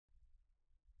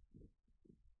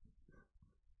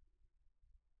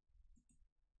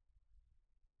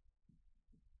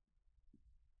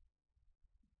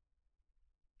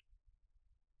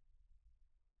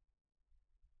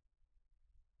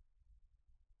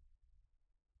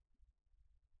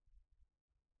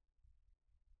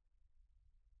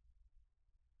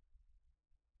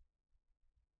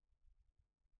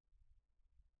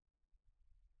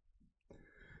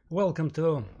Welcome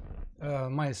to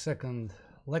my second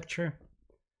lecture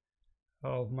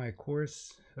of my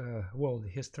course, World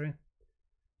History.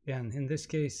 And in this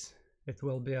case, it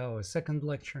will be our second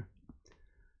lecture.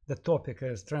 The topic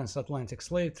is transatlantic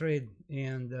slave trade,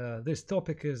 and this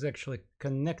topic is actually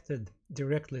connected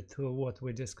directly to what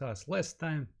we discussed last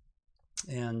time.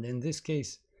 And in this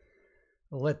case,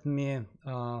 let me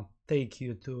take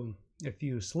you to a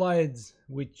few slides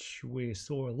which we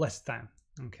saw last time.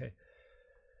 Okay.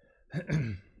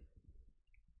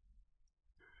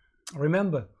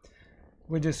 Remember,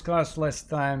 we discussed last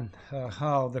time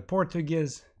how the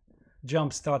Portuguese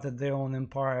jump-started their own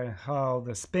empire, how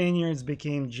the Spaniards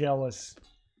became jealous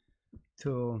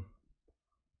to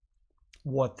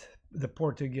what the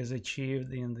Portuguese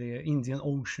achieved in the Indian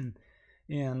Ocean,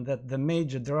 and that the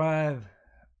major drive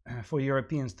for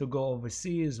Europeans to go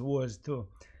overseas was to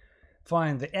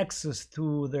find the access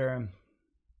to their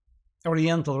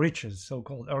Oriental riches,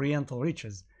 so-called Oriental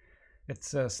riches.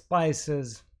 It's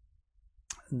spices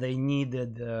they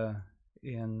needed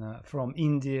from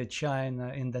India, China,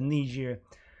 Indonesia,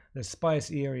 the spice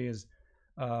areas.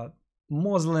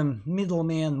 Muslim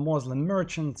middlemen, Muslim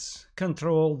merchants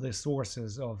controlled the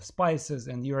sources of spices,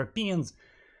 and Europeans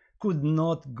could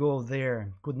not go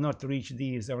there, could not reach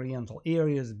these Oriental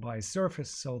areas by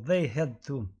surface, so they had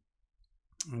to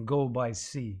go by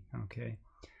sea. Okay.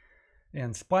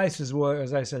 And spices were,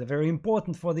 as I said, very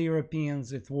important for the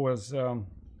Europeans. It was a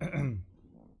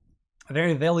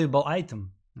very valuable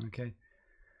item. Okay,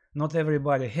 not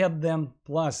everybody had them.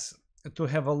 Plus, to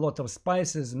have a lot of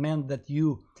spices meant that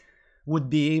you would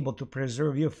be able to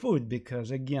preserve your food,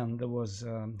 because again, there was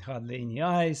hardly any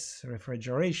ice.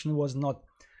 Refrigeration was not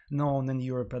known in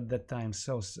Europe at that time.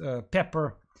 So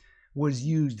pepper was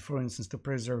used, for instance, to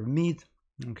preserve meat.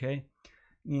 Okay.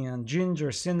 And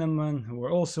ginger, cinnamon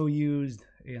were also used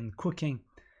in cooking,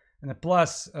 and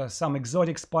plus some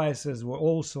exotic spices were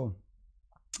also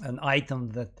an item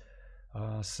that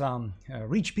some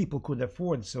rich people could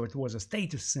afford, so it was a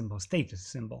status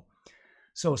symbol.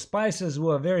 So spices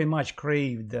were very much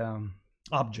craved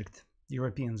object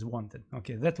Europeans wanted.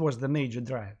 Okay, that was the major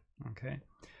drive. Okay,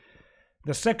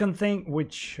 the second thing,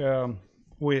 which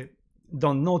we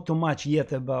don't know too much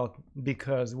yet about,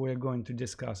 because we're going to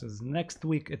discuss it next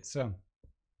week, it's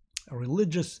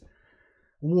religious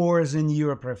wars in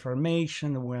Europe,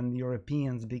 Reformation, when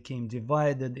Europeans became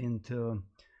divided into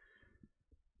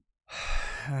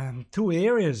two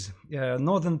areas.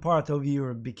 Northern part of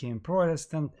Europe became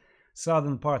Protestant,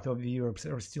 southern part of Europe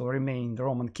still remained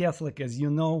Roman Catholic. As you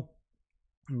know,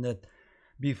 that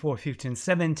before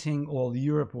 1517 all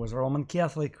Europe was Roman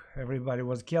Catholic, everybody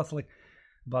was Catholic.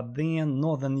 But then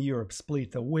Northern Europe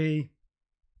split away.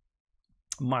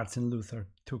 Martin Luther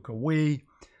took away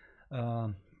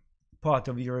part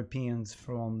of Europeans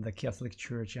from the Catholic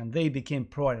Church, and they became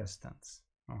Protestants.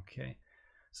 Okay,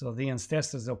 so the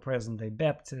ancestors of present-day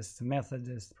Baptists,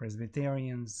 Methodists,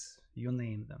 Presbyterians, you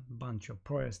name them, a bunch of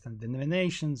Protestant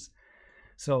denominations.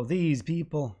 So these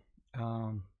people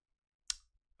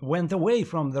went away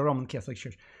from the Roman Catholic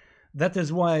Church. That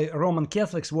is why Roman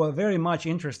Catholics were very much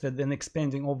interested in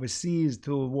expanding overseas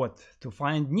to what? To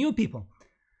find new people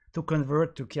to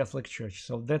convert to Catholic Church.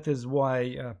 So that is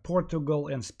why Portugal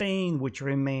and Spain, which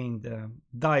remained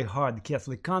die-hard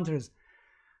Catholic countries,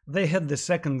 they had the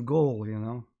second goal, you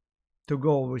know, to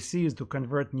go overseas to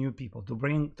convert new people, to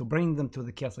bring them to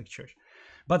the Catholic Church.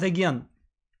 But again,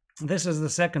 this is the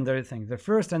secondary thing. The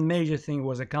first and major thing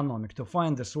was economic, to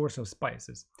find the source of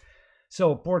spices.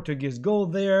 So Portuguese go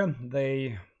there,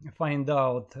 they find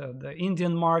out the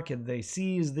Indian market, they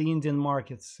seize the Indian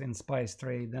markets in spice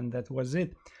trade, and that was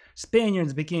it.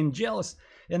 Spaniards became jealous,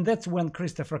 and that's when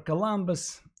Christopher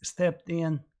Columbus stepped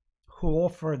in, who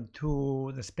offered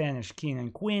to the Spanish king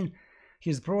and queen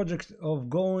his project of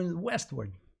going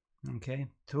westward, okay,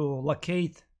 to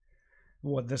locate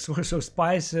what the source of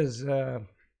spices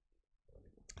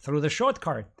through the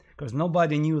shortcut, because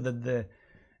nobody knew that the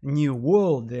New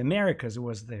World, the Americas,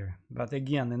 was there. But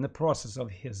again, in the process of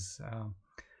his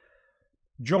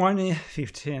journey,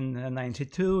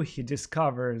 1592, he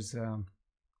discovers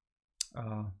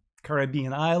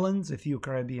Caribbean islands, a few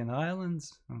Caribbean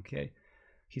islands, okay,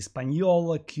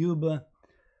 Hispaniola, Cuba,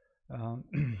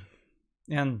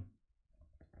 and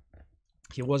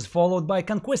he was followed by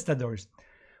conquistadors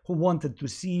who wanted to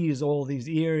seize all these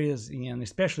areas, and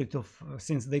especially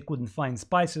since they couldn't find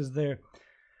spices there,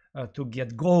 to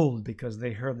get gold, because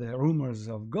they heard the rumors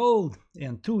of gold.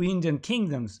 And two Indian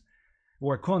kingdoms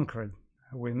were conquered.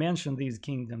 We mentioned these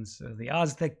kingdoms, the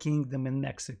Aztec kingdom in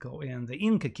Mexico and the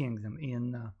Inca kingdom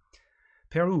in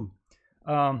Peru.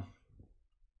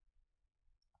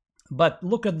 But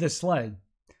look at this slide.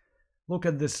 look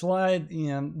at the slide,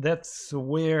 and that's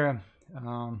where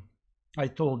I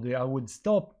told you I would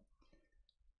stop.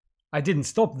 I didn't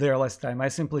stop there last time. I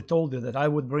simply told you that I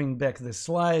would bring back the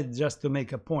slide just to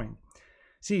make a point.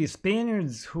 See,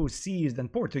 Spaniards who seized,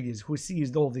 and Portuguese who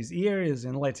seized all these areas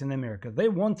in Latin America, they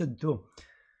wanted to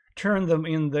turn them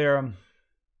in their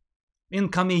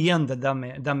encomienda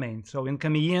domain. So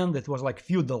encomienda, it was like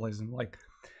feudalism, like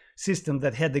system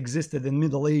that had existed in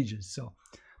Middle Ages. So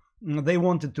they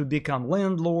wanted to become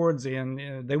landlords,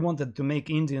 and they wanted to make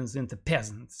Indians into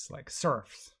peasants, like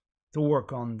serfs, to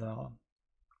work on the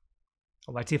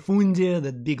latifundia,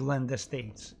 the big land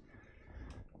estates.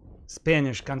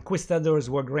 Spanish conquistadors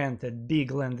were granted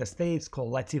big land estates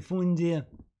called latifundia,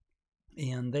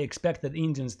 and they expected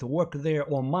Indians to work there,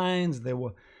 or mines. There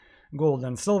were gold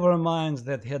and silver mines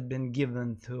that had been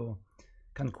given to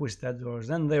conquistadors,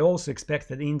 and they also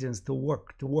expected Indians to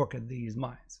work at these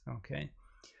mines. Okay,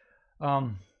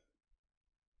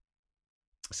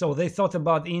 so they thought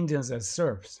about Indians as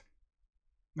serfs.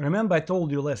 Remember, I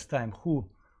told you last time who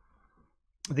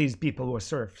these people were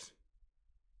serfs.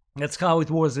 That's how it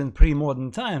was in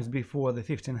pre-modern times before the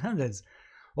 1500s.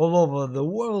 All over the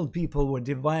world, people were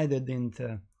divided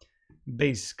into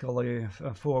basically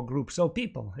 4 groups of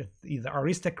people, either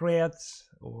aristocrats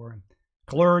or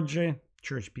clergy,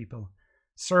 church people,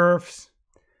 serfs,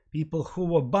 people who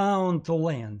were bound to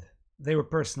land. They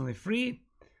were personally free.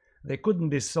 They couldn't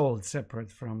be sold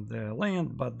separate from the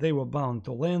land, but they were bound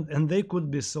to land, and they could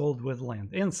be sold with land.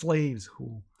 And slaves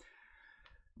who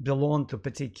belonged to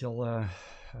particular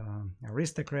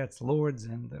aristocrats, lords,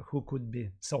 and who could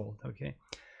be sold. Okay,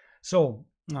 so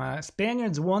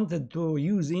Spaniards wanted to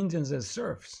use Indians as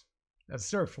serfs, as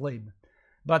serf labor,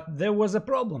 but there was a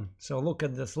problem. So look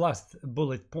at this last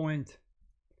bullet point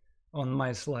on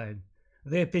my slide.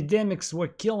 The epidemics were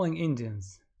killing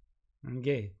Indians.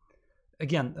 Okay,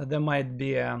 again, there might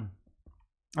be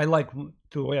I like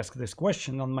to ask this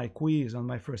question on my quiz, on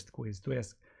my first quiz, to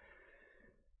ask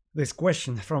this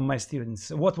question from my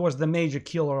students. What was the major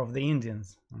killer of the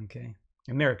Indians? Okay,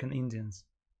 American Indians.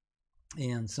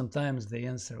 And sometimes they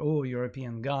answer, oh,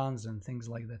 European guns and things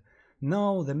like that.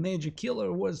 No, the major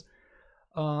killer was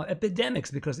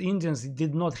epidemics, because Indians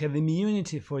did not have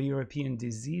immunity for European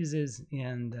diseases,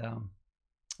 and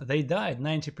they died.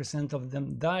 90% of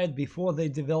them died before they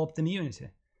developed immunity,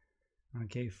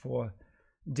 okay, for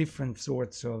different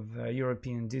sorts of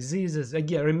European diseases.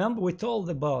 Again, remember we told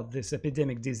about this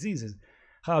epidemic diseases,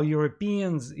 how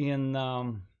Europeans in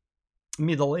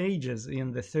Middle Ages,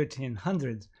 in the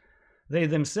 1300s, they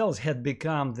themselves had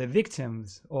become the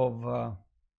victims of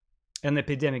an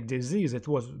epidemic disease. It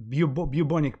was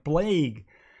bubonic plague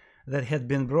that had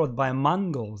been brought by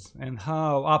Mongols, and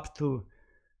how up to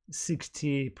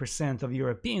 60% of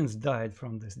Europeans died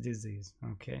from this disease.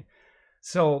 Okay,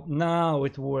 so now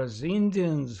it was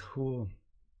Indians who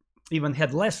even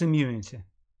had less immunity,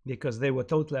 because they were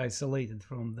totally isolated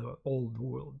from the old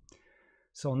world.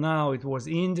 So now it was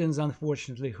Indians,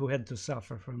 unfortunately, who had to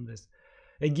suffer from this.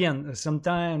 Again,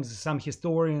 sometimes some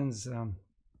historians,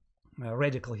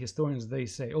 radical historians, they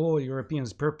say, oh,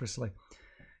 Europeans purposely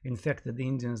infected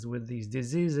Indians with these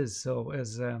diseases. So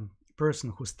as a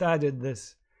person who studied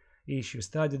this issue,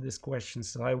 studied this question,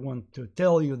 so I want to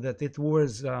tell you that it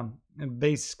was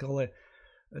basically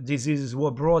diseases were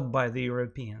brought by the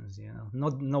Europeans. You know,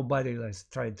 nobody has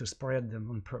tried to spread them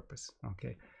on purpose.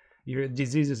 Okay,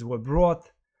 diseases were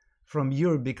brought from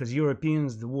Europe because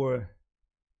Europeans were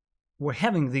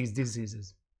having these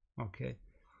diseases. Okay,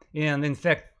 and in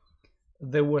fact,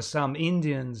 there were some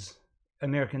Indians,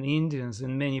 American Indians,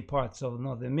 in many parts of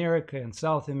North America and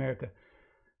South America,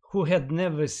 who had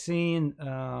never seen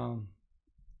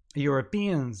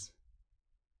Europeans,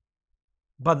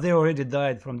 but they already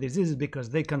died from diseases because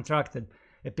they contracted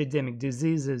epidemic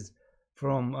diseases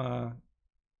from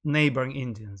neighboring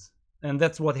Indians. And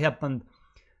that's what happened,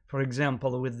 for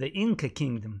example, with the Inca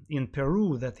kingdom in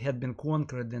Peru that had been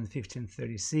conquered in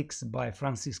 1536 by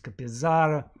Francisco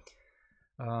Pizarro.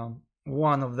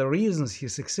 One of the reasons he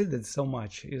succeeded so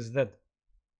much is that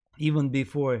even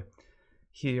before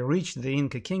he reached the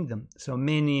Inca kingdom, so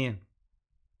many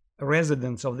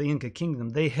residents of the Inca kingdom,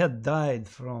 they had died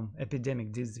from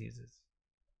epidemic diseases.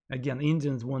 Again,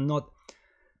 Indians were not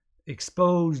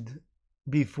exposed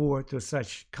before to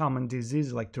such common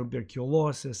diseases like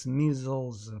tuberculosis,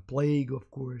 measles, plague, of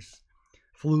course,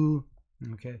 flu.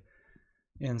 Okay,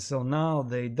 and so now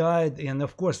they died, and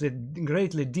of course it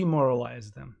greatly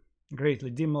demoralized them.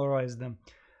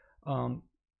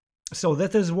 So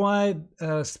that is why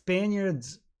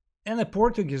Spaniards and the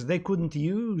Portuguese, they couldn't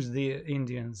use the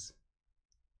Indians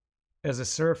as a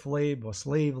serf labor or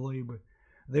slave labor.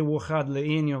 There were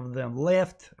hardly any of them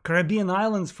left. Caribbean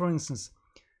islands, for instance,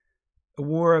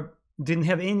 didn't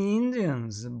have any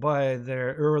Indians by the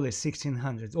early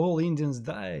 1600s. All Indians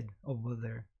died over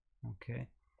there, okay,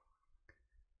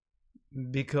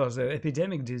 because of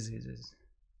epidemic diseases.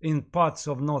 In parts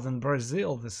of northern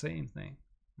Brazil, the same thing,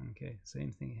 okay,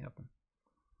 same thing happened.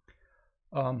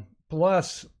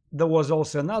 Plus, there was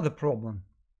also another problem.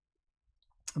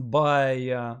 By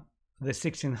the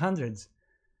 1600s,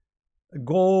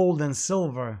 gold and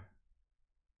silver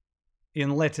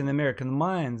in Latin American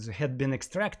mines had been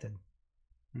extracted.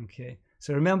 Okay,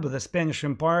 so remember, the Spanish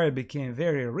Empire became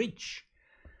very rich.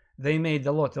 They made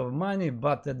a lot of money,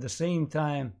 but at the same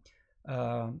time,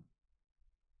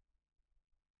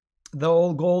 the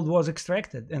old gold was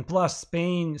extracted, and plus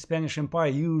Spanish Empire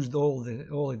used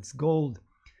all its gold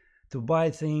to buy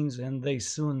things, and they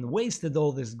soon wasted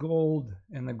all this gold,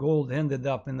 and the gold ended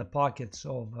up in the pockets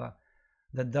of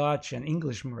the Dutch and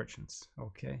English merchants.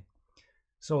 Okay,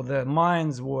 so the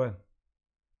mines were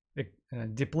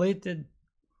depleted,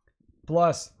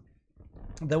 plus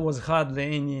there was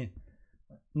hardly any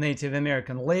Native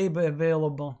American labor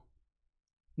available,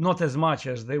 not as much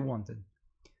as they wanted.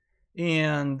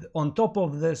 And on top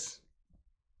of this,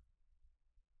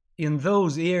 in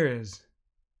those areas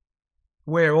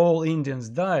where all Indians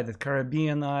died, the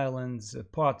Caribbean islands,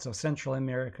 parts of Central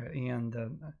America, and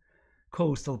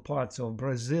coastal parts of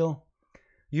Brazil,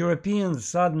 Europeans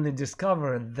suddenly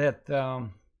discovered that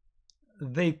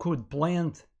they could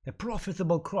plant a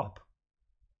profitable crop,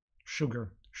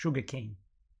 sugarcane.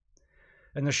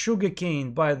 And the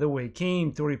sugarcane, by the way,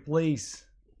 came to replace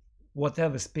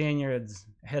whatever Spaniards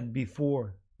had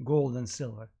before, gold and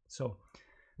silver. So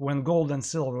when gold and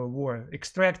silver were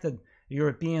extracted,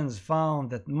 Europeans found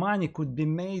that money could be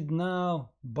made now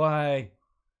by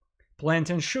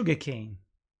planting sugarcane.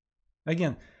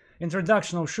 Again,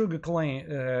 introduction of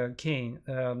sugarcane,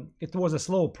 it was a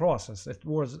slow process. It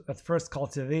was at first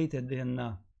cultivated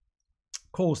in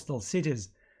coastal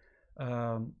cities,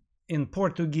 in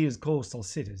Portuguese coastal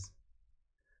cities.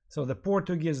 So the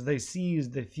Portuguese, they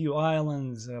seized a few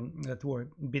islands that were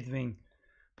between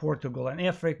Portugal and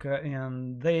Africa,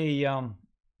 and they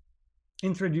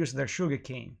introduced their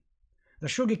sugarcane. The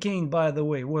sugarcane, by the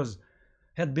way,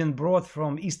 had been brought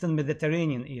from Eastern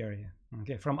Mediterranean area,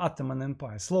 okay, from Ottoman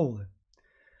Empire, slowly.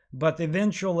 But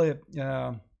eventually,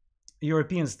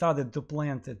 Europeans started to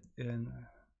plant it in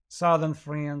southern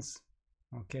France,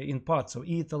 okay, in parts of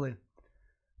Italy,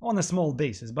 on a small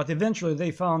basis. But eventually they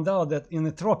found out that in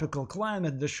a tropical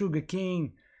climate, the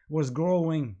sugarcane was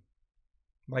growing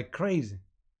like crazy.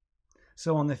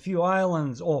 So on a few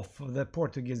islands off the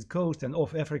Portuguese coast and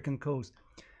off African coast,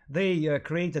 they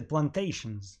created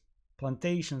plantations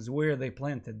where they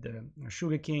planted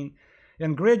sugarcane,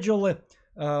 and gradually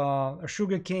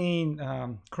sugarcane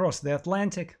crossed the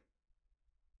Atlantic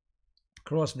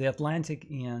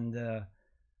and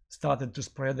started to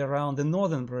spread around the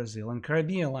northern Brazil and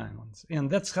Caribbean islands. And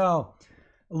that's how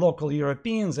local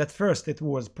Europeans, at first it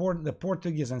was the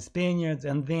Portuguese and Spaniards,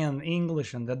 and then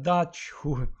English and the Dutch,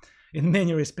 who in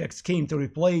many respects came to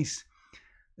replace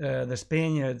the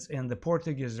Spaniards and the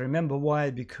Portuguese. Remember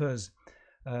why? Because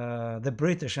the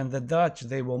British and the Dutch,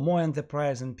 they were more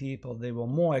enterprising people, they were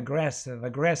more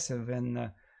aggressive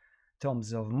in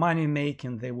terms of money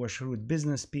making, they were shrewd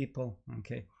business people,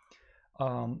 okay.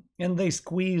 And they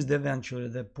squeezed eventually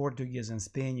the Portuguese and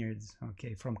Spaniards,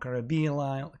 okay, from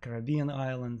Caribbean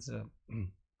islands,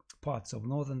 parts of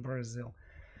northern Brazil.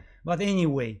 But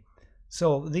anyway,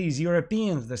 so these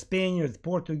Europeans, the Spaniards,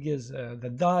 Portuguese,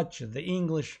 the Dutch, the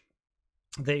English,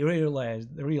 they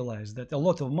realized that a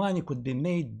lot of money could be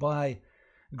made by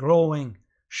growing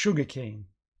sugarcane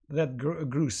that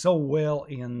grew so well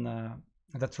in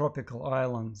the tropical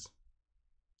islands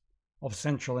of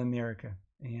Central America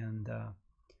and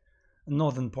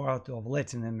northern part of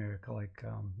Latin America, like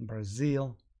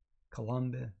Brazil,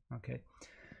 Colombia, okay.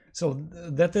 So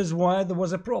that is why there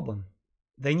was a problem.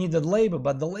 They needed labor,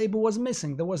 but the labor was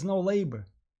missing. There was no labor.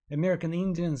 American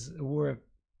Indians were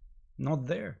not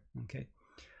there, okay.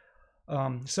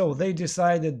 So they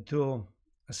decided to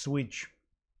switch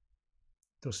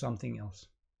to something else,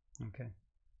 okay.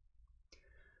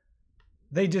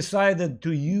 They decided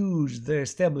to use the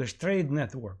established trade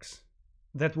networks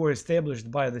that were established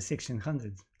by the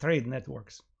 1600s, trade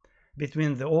networks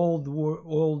between the old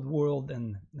world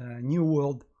and new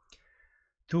world,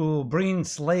 to bring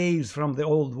slaves from the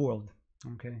old world,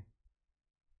 okay.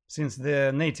 Since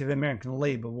the Native American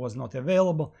labor was not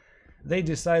available, they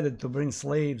decided to bring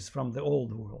slaves from the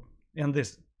old world. And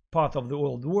this part of the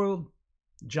old world,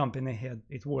 jumping ahead,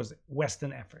 it was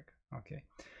Western Africa, okay.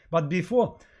 But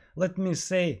before, let me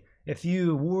say a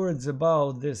few words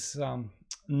about this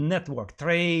network,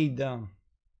 trade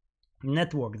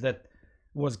network that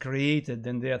was created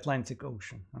in the Atlantic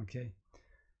Ocean. Okay,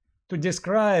 to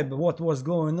describe what was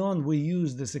going on, we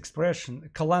use this expression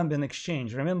Columbian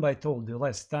exchange. Remember, I told you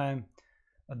last time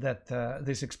that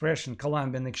this expression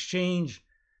Columbian exchange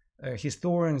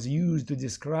historians use to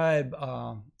describe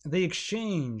the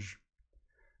exchange,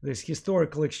 this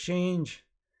historical exchange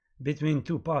between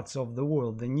two parts of the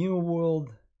world, the New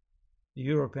World,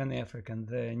 Europe and Africa, and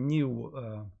the New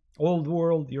Old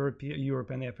World, Europe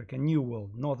and Africa, New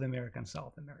World, North America and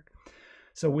South America.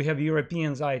 So we have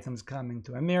European items coming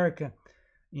to America,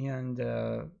 and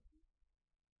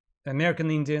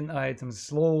American Indian items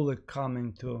slowly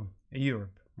coming to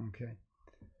Europe. Okay.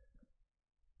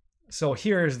 So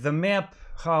here's the map,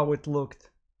 how it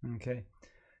looked. Okay.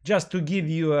 Just to give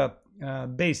you a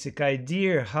basic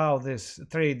idea how this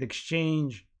trade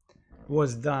exchange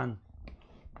was done.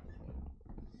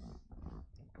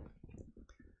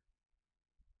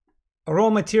 Raw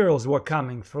materials were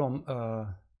coming from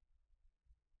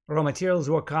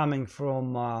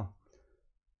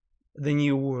the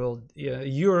New World.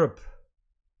 Europe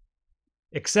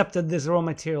accepted these raw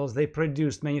materials. They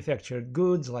produced manufactured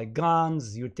goods like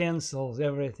guns, utensils,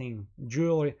 everything,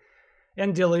 jewelry,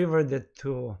 and delivered it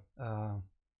to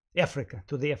Africa,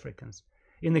 to the Africans.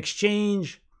 In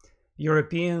exchange,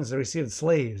 Europeans received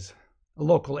slaves.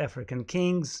 Local African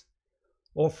kings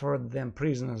offered them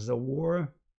prisoners of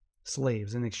war,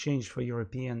 slaves, in exchange for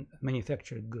European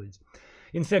manufactured goods.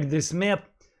 In fact, this map,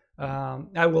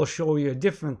 I will show you a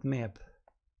different map,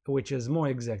 which is more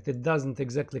exact. It doesn't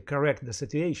exactly correct the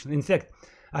situation. In fact,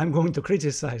 I'm going to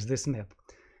criticize this map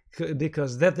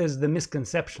because that is the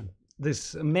misconception.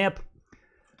 This map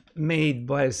made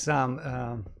by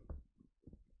some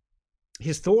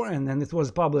historian, and it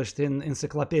was published in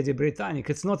Encyclopedia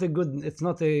Britannica. It's not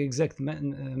an exact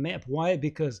map. Why?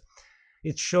 Because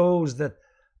it shows that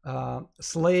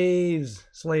slaves,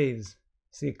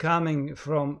 see, coming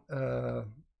from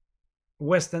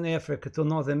Western Africa to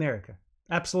North America.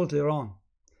 Absolutely wrong,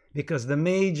 because the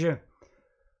major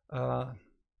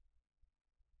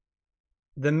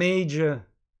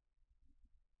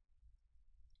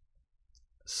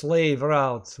slave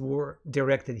routes were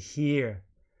directed here.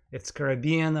 It's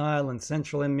Caribbean islands,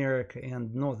 Central America,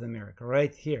 and North America,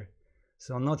 right here.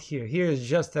 So not here. Here is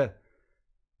just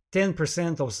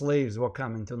 10% of slaves were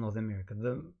coming to North America.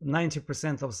 The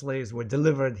 90% of slaves were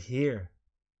delivered here.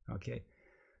 Okay,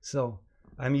 so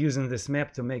I'm using this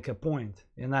map to make a point,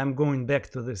 and I'm going back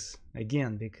to this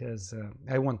again because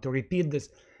I want to repeat this,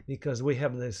 because we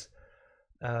have this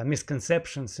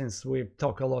misconception. Since we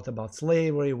talk a lot about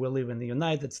slavery, we live in the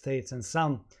United States, and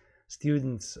some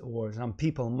students or some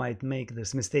people might make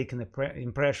this mistaken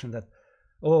impression that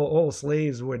all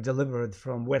slaves were delivered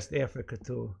from West Africa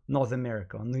to North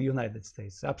America and the United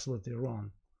States. Absolutely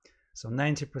wrong. So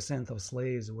 90% of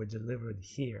slaves were delivered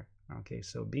here. Okay,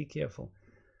 so be careful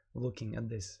looking at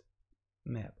this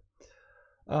map.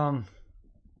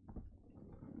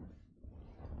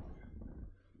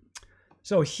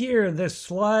 So here, this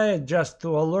slide, just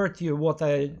to alert you what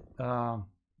I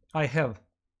have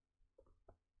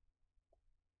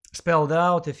spelled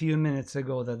out a few minutes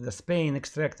ago, that the Spain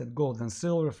extracted gold and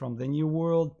silver from the New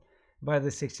World by the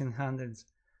 1600s.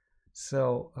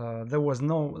 So there was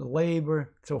no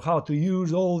labor, so how to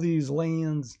use all these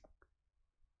lands.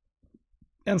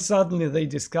 And suddenly they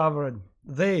discovered,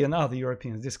 they and other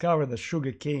Europeans discovered that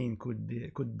sugar cane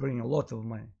could bring a lot of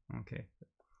money. Okay,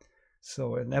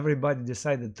 so and everybody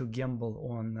decided to gamble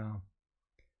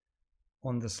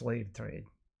on the slave trade.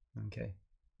 Okay,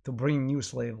 to bring new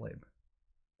slave labor.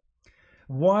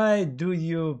 Why do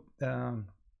you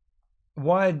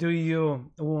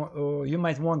you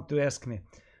might want to ask me,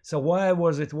 so why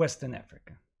was it Western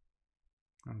Africa?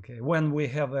 Okay, when we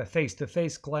have a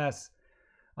face-to-face class,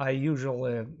 I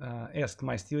usually ask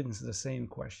my students the same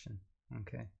question.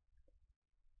 Okay,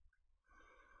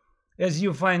 as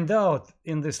you find out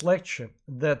in this lecture,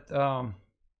 that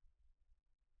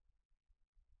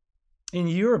in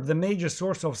Europe the major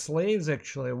source of slaves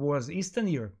actually was Eastern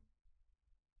Europe.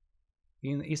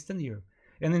 In Eastern Europe.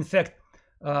 And in fact,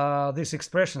 this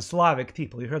expression Slavic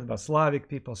people, you heard about Slavic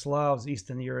people, Slavs,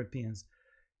 Eastern Europeans,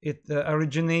 it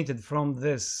originated from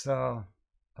this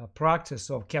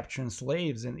practice of capturing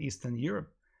slaves in Eastern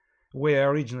Europe, where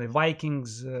originally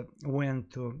Vikings went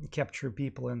to capture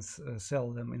people and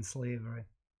sell them in slavery.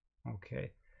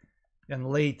 Okay,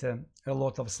 and later a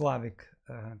lot of Slavic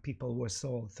people were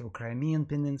sold through Crimean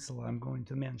Peninsula. I'm going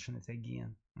to mention it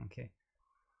again. Okay,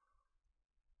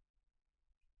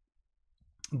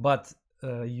 but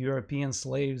European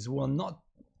slaves were not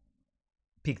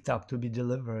picked up to be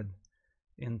delivered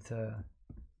into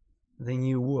the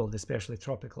New World, especially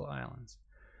tropical islands?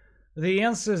 The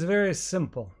answer is very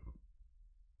simple.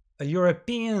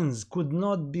 Europeans could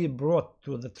not be brought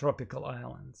to the tropical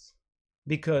islands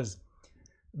because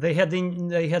they had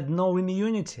no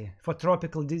immunity for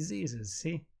tropical diseases.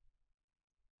 See,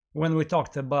 when we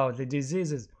talked about the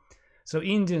diseases, so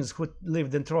Indians who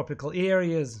lived in tropical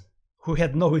areas who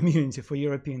had no immunity for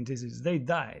European diseases, they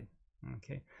died.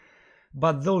 Okay,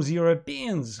 but those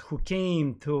Europeans who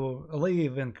came to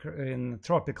live in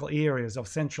tropical areas of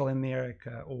Central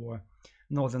America or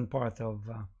northern part of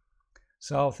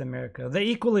South America, they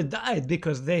equally died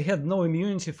because they had no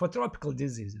immunity for tropical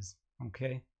diseases.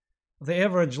 Okay, the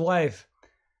average life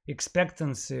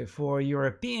expectancy for a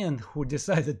European who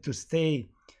decided to stay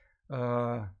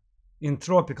in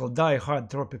die-hard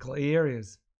tropical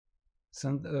areas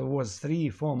was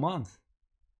 3-4 months.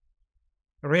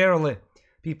 Rarely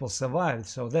people survived,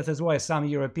 so that is why some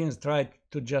Europeans tried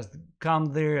to just come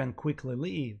there and quickly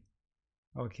leave.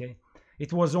 Okay,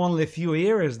 it was only a few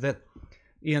areas that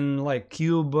in like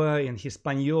Cuba, in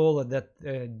Hispaniola, that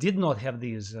did not have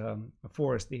these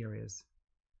forest areas.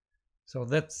 So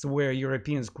that's where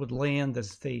Europeans could land and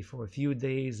stay for a few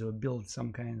days or build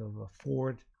some kind of a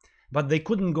fort, but they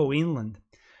couldn't go inland.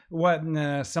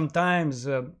 Sometimes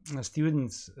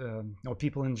students or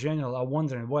people in general are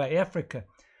wondering why Africa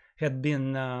hadn't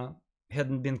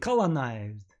been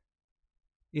colonized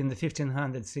in the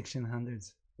 1500s,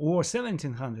 1600s, or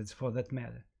 1700s for that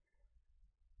matter,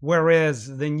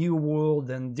 whereas the New World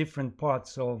and different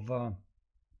parts of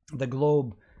the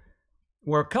globe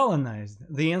were colonized.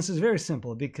 The answer is very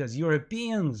simple: because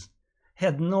Europeans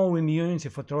had no immunity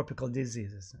for tropical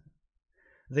diseases.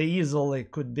 They easily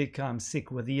could become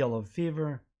sick with yellow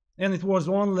fever, and it was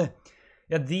only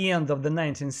at the end of the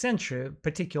 19th century,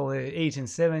 particularly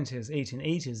 1870s,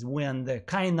 1880s, when the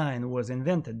quinine was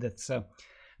invented. That's a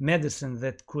medicine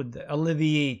that could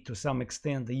alleviate to some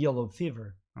extent the yellow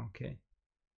fever. Okay,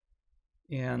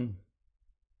 and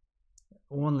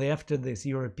only after this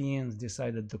Europeans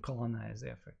decided to colonize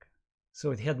Africa.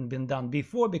 So it hadn't been done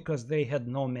before because they had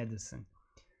no medicine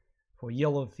for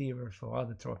yellow fever, for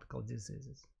other tropical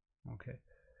diseases. Okay.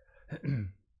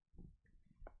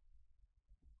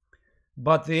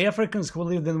 But the Africans who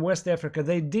lived in West Africa,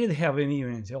 they did have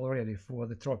immunity already for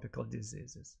the tropical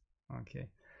diseases. Okay.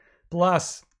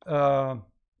 Plus the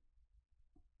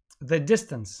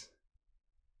distance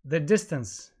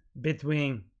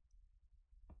between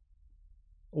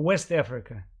West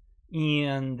Africa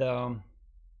and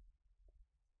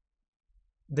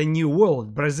the New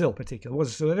World, Brazil particularly,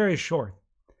 was very short,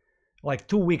 like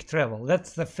 2-week travel.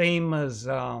 That's the famous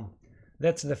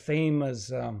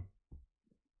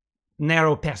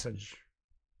narrow passage.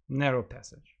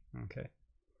 Okay.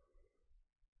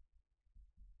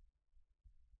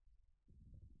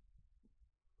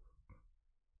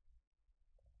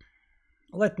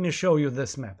 Let me show you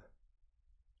this map.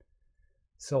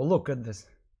 So look at this.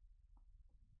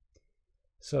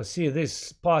 So see,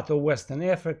 this part of Western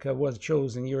Africa was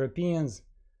chosen Europeans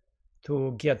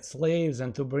to get slaves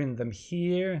and to bring them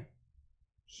here,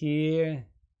 here,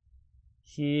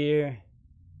 here,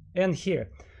 and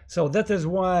here. So that is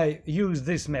why I use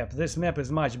this map. This map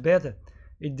is much better.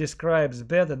 It describes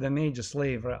better the major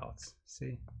slave routes.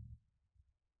 See?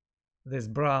 These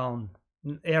brown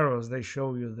arrows, they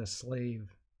show you the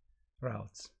slave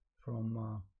routes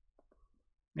from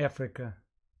Africa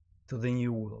to the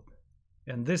New World.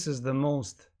 And this is the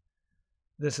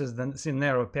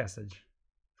narrow passage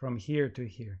from here to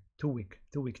here,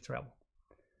 2-week travel.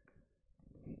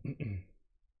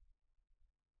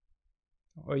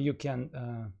 Or you can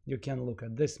look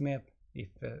at this map, if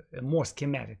a more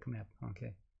schematic map.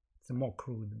 Okay, it's a more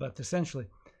crude, but essentially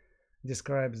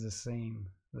describes the same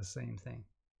thing.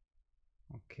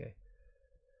 Okay.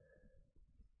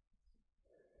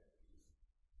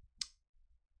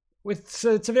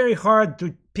 It's very hard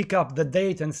to pick up the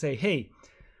date and say, hey,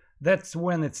 that's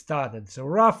when it started. So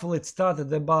roughly it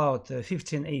started about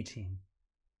 1518,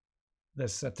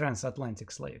 this transatlantic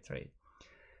slave trade.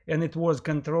 And it was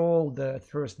controlled at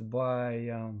first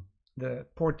by the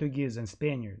Portuguese and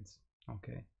Spaniards.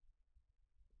 Okay.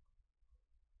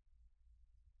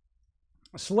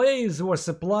 Slaves were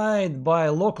supplied by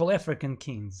local African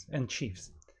kings and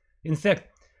chiefs. In fact,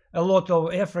 a lot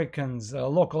of Africans,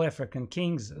 local African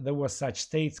kings, there were such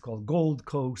states called Gold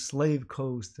Coast, Slave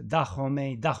Coast,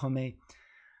 Dahomey.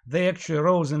 They actually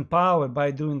rose in power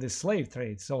by doing the slave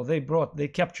trade. So they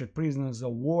captured prisoners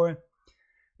of war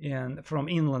and from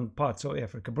inland parts of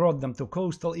Africa, brought them to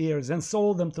coastal areas and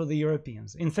sold them to the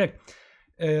Europeans. In fact,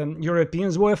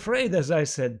 Europeans were afraid, as I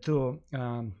said, to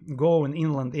go in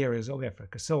inland areas of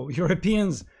Africa. So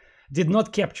Europeans did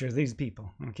not capture these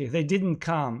people. Okay, they didn't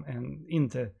come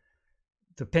and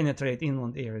to penetrate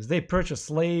inland areas. They purchased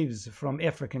slaves from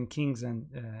African kings and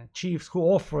chiefs who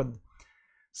offered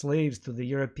slaves to the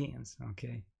Europeans.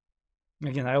 Okay,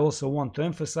 again, I also want to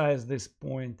emphasize this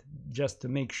point just to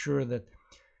make sure that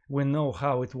we know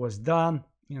how it was done.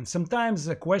 And sometimes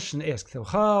a question asked,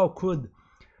 how could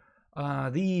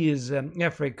these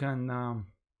African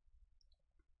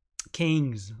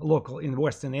kings, local in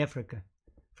Western Africa,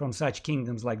 from such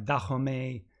kingdoms like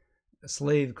Dahomey,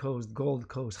 Slave Coast, Gold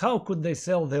Coast, how could they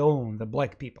sell their own, the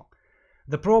black people?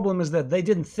 The problem is that they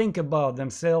didn't think about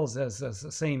themselves as the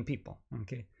same people.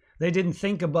 Okay, they didn't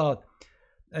think about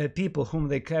people whom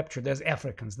they captured as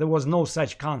Africans. There was no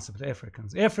such concept,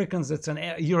 Africans. Africans, it's an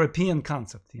European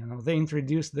concept. You know, they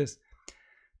introduced this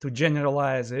to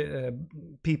generalize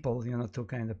people, you know, to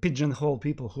kind of pigeonhole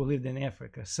people who lived in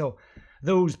Africa. So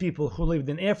those people who lived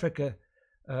in Africa,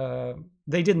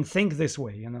 they didn't think this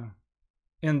way, you know.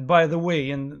 And by the way,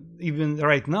 and even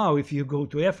right now, if you go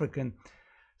to Africa, in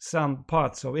some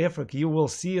parts of Africa, you will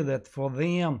see that for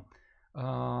them,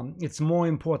 it's more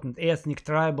important ethnic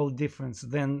tribal difference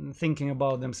than thinking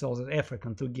about themselves as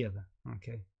African together.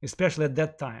 Okay, especially at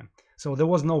that time. So there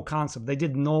was no concept. They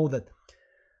didn't know that.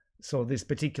 So this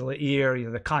particular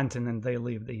area, the continent they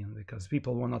lived in, because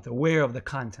people were not aware of the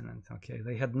continent. Okay,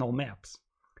 they had no maps.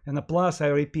 And plus, I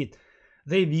repeat,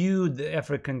 they viewed the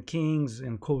African kings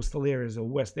in coastal areas of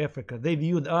West Africa. They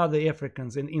viewed other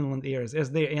Africans in inland areas as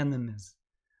their enemies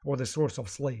or the source of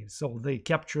slaves. So they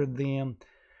captured them.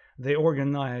 They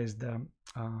organized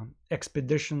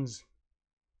expeditions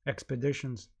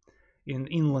in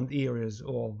inland areas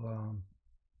of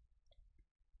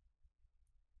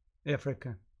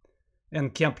Africa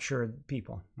and captured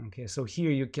people. Okay, so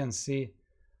here you can see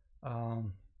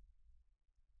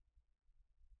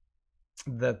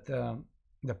that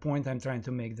the point I'm trying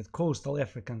to make, that coastal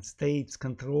African states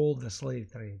controlled the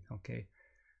slave trade. Okay,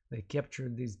 they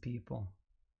captured these people.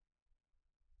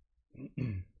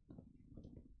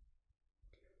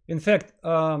 In fact,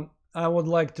 I would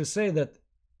like to say that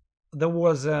there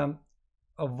was a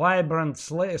vibrant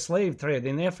slave trade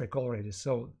in Africa already.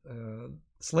 So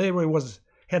slavery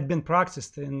had been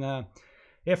practiced in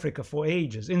Africa for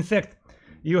ages. In fact,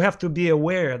 you have to be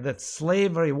aware that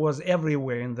slavery was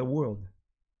everywhere in the world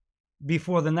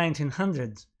before the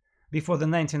 1900s. Before the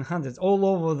 1900s, all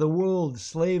over the world,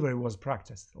 slavery was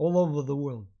practiced. All over the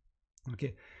world.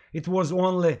 Okay, it was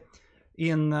only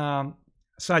in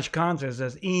such countries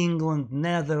as England,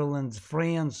 Netherlands,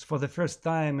 France, for the first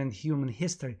time in human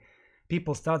history,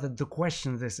 people started to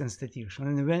question this institution,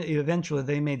 and eventually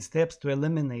they made steps to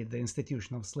eliminate the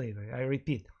institution of slavery. I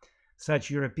repeat, such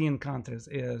European countries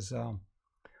as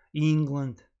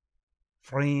England,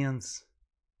 France,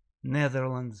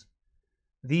 Netherlands,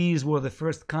 these were the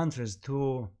first countries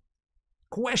to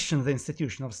question the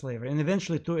institution of slavery and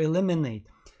eventually to eliminate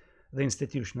the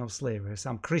institution of slavery.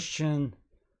 Some Christian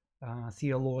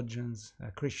theologians,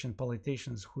 Christian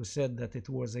politicians who said that it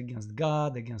was against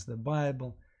God, against the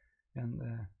Bible, and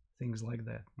things like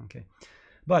that. Okay,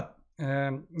 but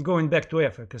going back to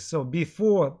Africa, so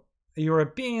before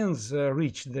Europeans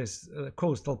reached this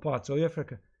coastal parts of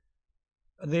Africa,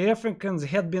 the Africans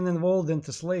had been involved in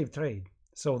the slave trade.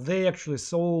 So they actually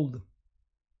sold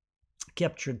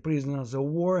captured prisoners of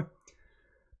war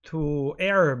to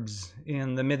Arabs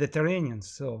in the Mediterranean.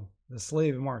 So the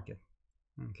slave market.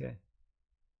 Okay,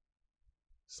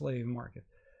 slave market.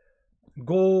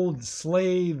 Gold,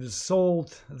 slaves,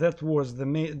 salt, that was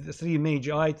the three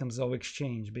major items of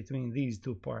exchange between these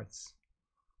two parts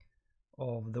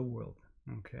of the world.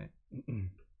 Okay.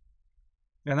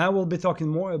 And I will be talking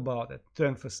more about it to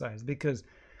emphasize, because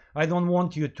I don't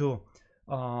want you to,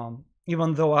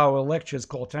 even though our lecture is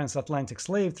called Transatlantic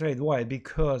Slave Trade, why?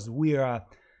 Because we are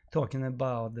talking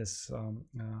about this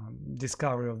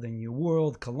discovery of the New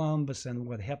World, Columbus, and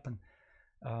what happened,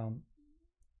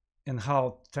 and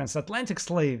how transatlantic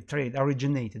slave trade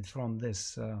originated from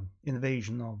this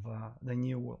invasion of the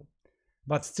New World.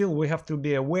 But still, we have to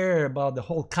be aware about the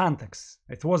whole context.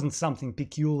 It wasn't something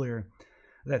peculiar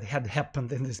that had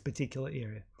happened in this particular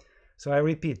area. So I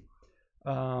repeat,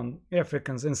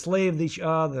 Africans enslaved each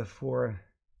other for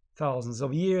thousands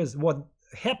of years. What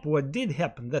did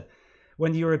happen, that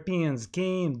when Europeans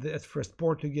came, at first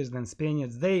Portuguese, then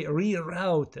Spaniards, they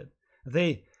rerouted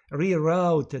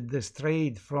this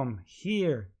trade from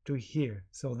here to here.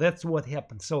 So that's what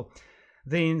happened. So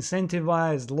they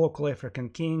incentivized local African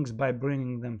kings by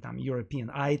bringing them some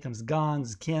European items,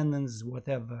 guns, cannons,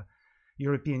 whatever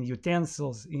European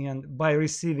utensils, and by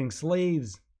receiving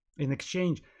slaves in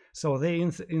exchange, so they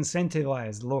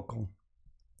incentivized local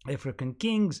African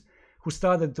kings who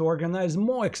started to organize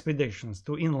more expeditions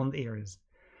to inland areas.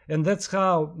 And that's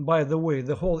how, by the way,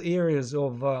 the whole areas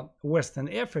of Western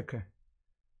Africa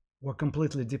were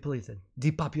completely depopulated.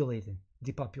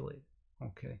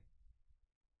 Okay.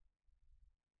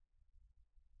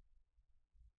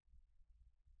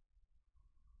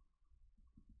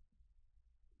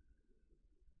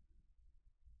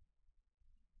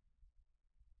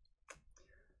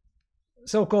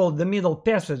 So-called the Middle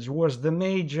Passage was the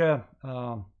major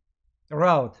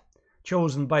route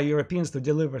chosen by Europeans to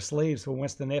deliver slaves from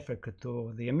Western Africa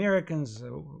to the Americans.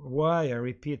 Why? I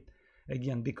repeat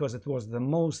again, because it was the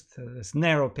most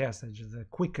narrow passage, the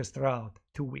quickest route,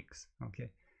 2 weeks. Okay.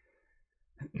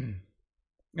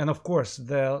 And of course,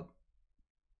 the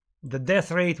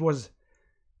death rate was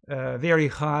very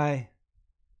high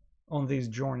on these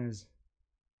journeys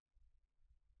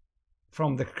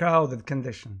from the crowded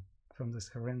condition, from this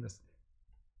horrendous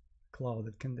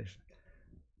clouded condition.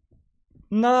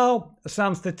 Now,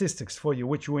 some statistics for you,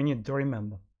 which we need to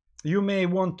remember. You may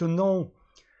want to know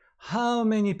how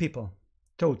many people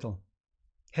total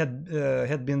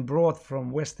had been brought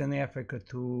from Western Africa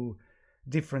to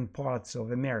different parts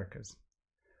of Americas.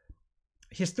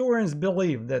 Historians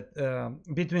believe that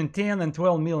between 10 and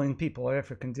 12 million people of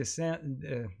African descent,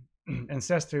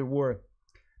 ancestry were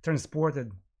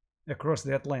transported across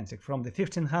the Atlantic from the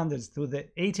 1500s to the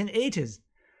 1880s.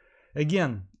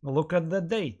 Again, look at the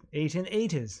date,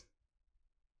 1880s.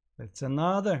 That's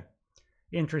another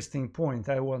interesting point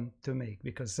I want to make,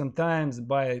 because sometimes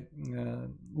by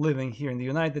living here in the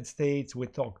United States, we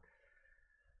talk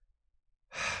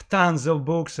tons of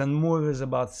books and movies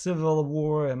about Civil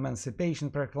War, Emancipation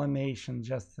Proclamation,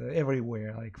 just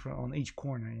everywhere, like on each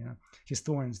corner, you know,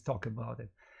 historians talk about it.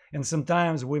 And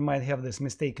sometimes we might have this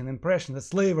mistaken impression that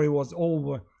slavery was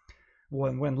over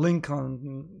when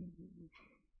Lincoln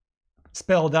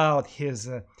spelled out his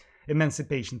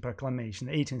Emancipation Proclamation,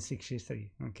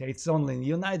 1863. Okay, it's only in the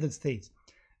United States.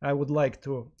 I would like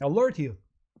to alert you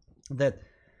that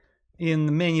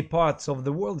in many parts of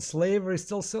the world, slavery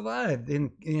still survived.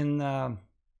 In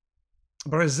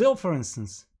Brazil, for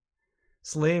instance,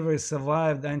 slavery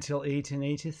survived until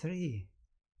 1883.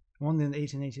 Only in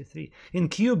 1883. In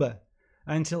Cuba,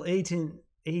 until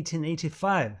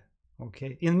 1885.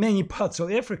 Okay. In many parts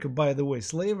of Africa, by the way,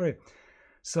 slavery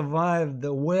survived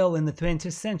well in the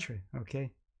 20th century.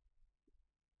 Okay.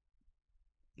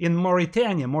 In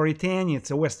Mauritania,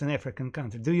 it's a Western African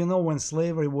country. Do you know when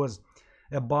slavery was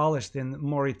abolished in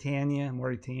Mauritania?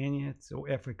 It's an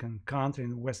African country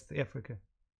in West Africa.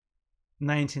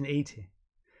 1980.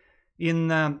 In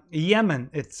Yemen,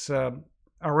 it's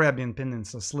Arabian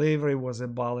Peninsula. Slavery was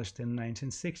abolished in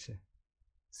 1960.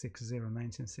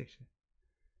 1960.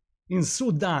 In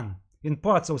Sudan, in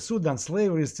parts of Sudan,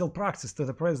 slavery is still practiced to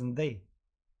the present day.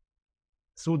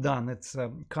 Sudan, it's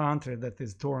a country that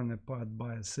is torn apart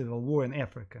by a civil war in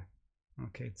Africa.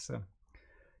 Okay, it's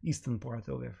eastern part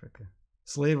of Africa.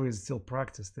 Slavery is still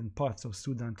practiced in parts of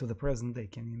Sudan to the present day.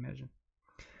 Can you imagine?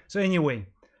 So anyway,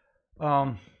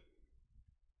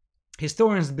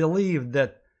 historians believe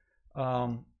that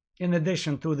in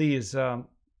addition to these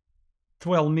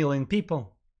 12 million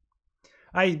people,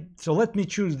 so let me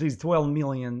choose these 12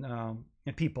 million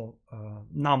people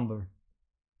number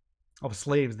of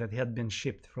slaves that had been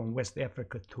shipped from West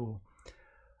Africa to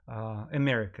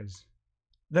Americas.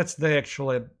 That's the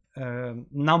actual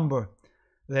number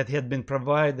that had been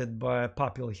provided by a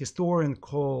popular historian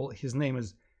called, his name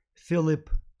is Philip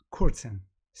Curtin.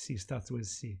 C starts with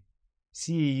C.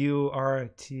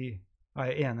 C-U-R-T-I-N.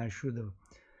 I should have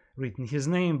written his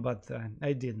name, but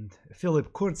I didn't.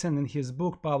 Philip Curtin, in his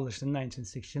book published in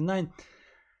 1969,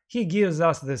 he gives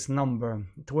us this number,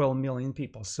 12 million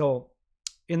people. So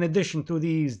in addition to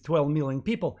these 12 million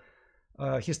people,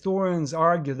 historians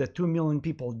argue that 2 million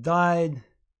people died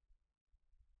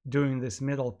during this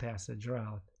Middle Passage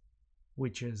route,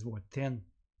 which is what, 10-15%.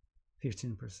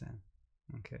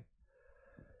 Okay.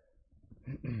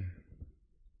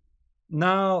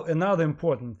 Now another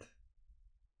important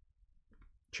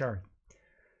chart.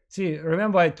 See,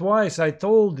 remember twice I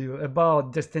told you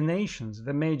about destinations,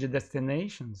 the major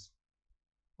destinations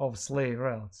of slave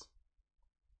routes.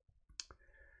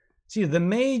 See, the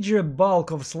major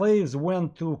bulk of slaves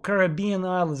went to Caribbean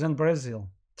islands and Brazil,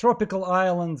 tropical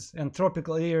islands and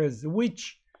tropical areas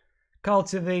which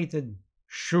cultivated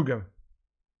sugar.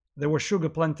 There were sugar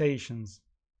plantations.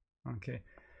 Okay.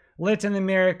 Latin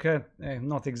America,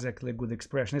 not exactly a good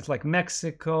expression. It's like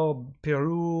Mexico,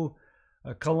 Peru,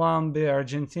 Colombia,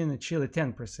 Argentina, Chile,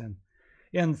 10%.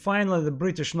 And finally, the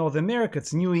British North America,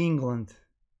 it's New England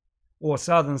or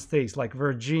southern states like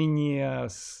Virginia,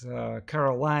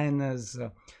 Carolinas,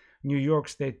 New York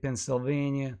State,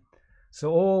 Pennsylvania.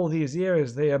 So all these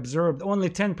areas, they observed only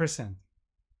 10%.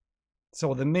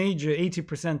 So the major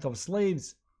 80% of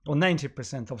slaves or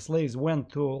 90% of slaves went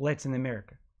to Latin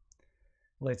America,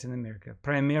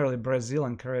 primarily Brazil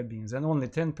and Caribbeans, and only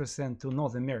 10% to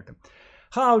North America.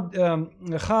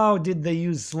 How did they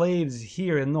use slaves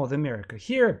here in North America?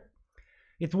 Here,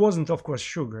 it wasn't, of course,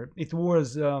 sugar. It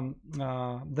was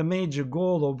the major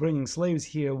goal of bringing slaves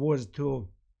here was to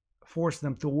force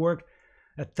them to work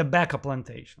at tobacco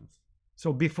plantations.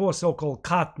 So before so-called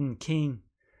cotton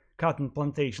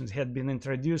plantations had been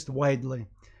introduced widely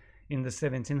in the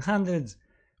 1700s,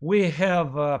 we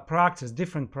have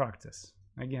different practice.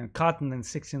 Again, cotton in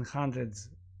 1600s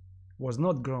was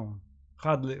not grown.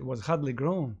 Was hardly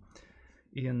grown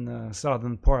in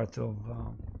southern part of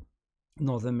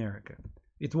North America.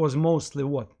 It was mostly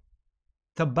what?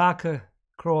 Tobacco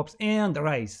crops and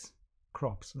rice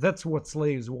crops. That's what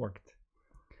slaves worked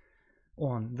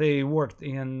on. They worked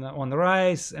on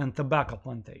rice and tobacco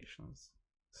plantations.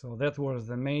 So that was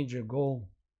the major goal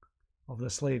of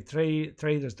the slave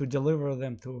traders, to deliver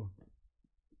them to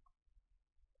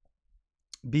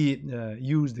be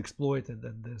used, exploited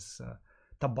at this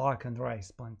tobacco and rice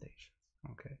plantations.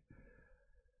 Okay.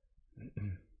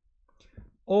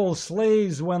 All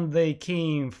slaves, when they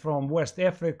came from West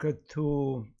Africa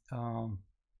to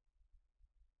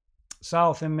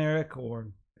South America, or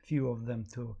a few of them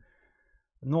to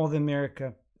North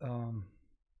America,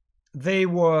 they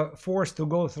were forced to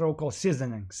go through called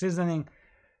seasoning. Seasoning,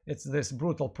 it's this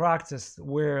brutal practice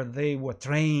where they were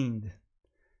trained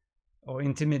or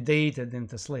intimidated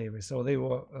into slavery. So they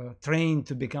were trained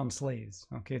to become slaves.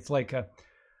 Okay, it's like a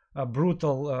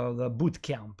brutal the boot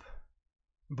camp,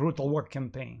 brutal work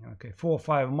campaign. Okay, 4 or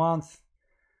 5 months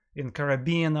in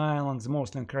Caribbean islands,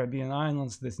 mostly in Caribbean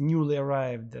islands, this newly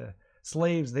arrived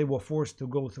slaves, they were forced to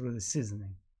go through the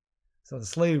seasoning. So the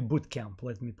slave boot camp,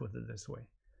 let me put it this way.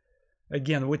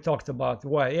 Again, we talked about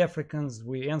why Africans,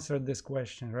 we answered this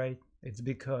question, right? It's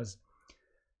because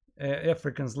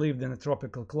Africans lived in a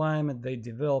tropical climate, they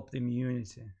developed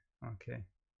immunity, okay?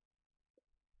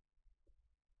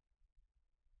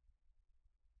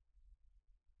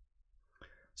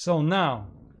 So now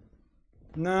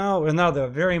another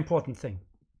very important thing.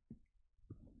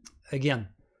 Again,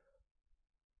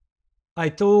 I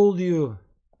told you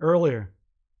earlier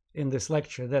in this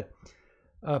lecture that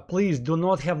please do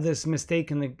not have this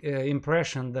mistaken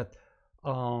impression that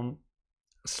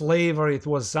slavery, it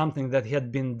was something that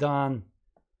had been done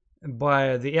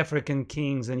by the African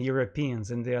kings and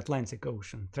Europeans in the Atlantic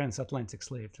Ocean, transatlantic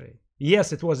slave trade.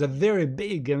 Yes, it was a very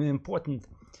big and important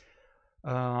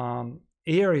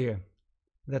area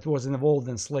that was involved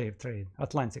in slave trade,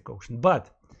 Atlantic Ocean. But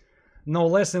no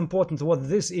less important was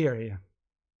this area,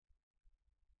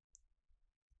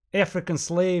 African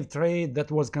slave trade,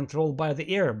 that was controlled by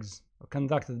the Arabs,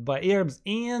 conducted by Arabs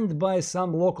and by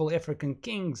some local African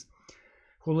kings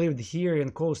who lived here in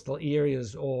coastal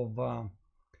areas of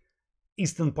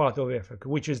eastern part of Africa,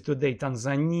 which is today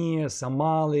Tanzania,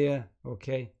 Somalia,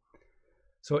 okay?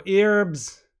 So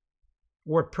Arabs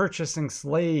were purchasing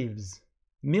slaves,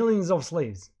 millions of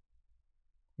slaves,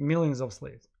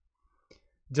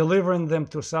 delivering them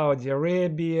to Saudi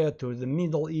Arabia, to the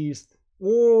Middle East,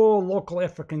 or local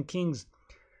African kings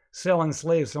selling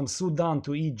slaves from Sudan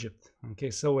to Egypt.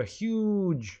 Okay, so a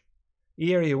huge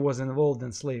area was involved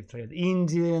in slave trade.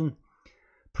 Indian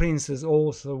princes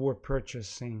also were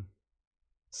purchasing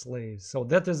slaves. So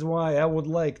that is why I would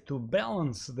like to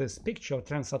balance this picture of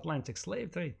transatlantic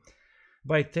slave trade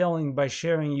by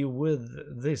sharing you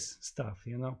with this stuff,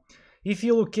 you know. If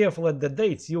you look carefully at the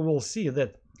dates, you will see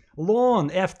that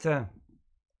long after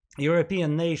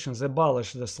European nations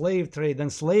abolished the slave trade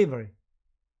and slavery,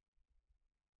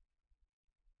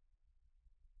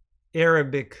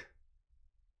 Arabic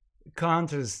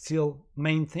countries still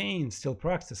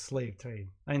practice slave trade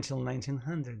until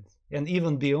 1900s, and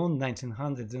even beyond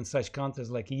 1900s in such countries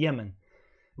like Yemen,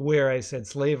 where I said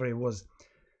slavery was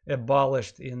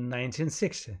abolished in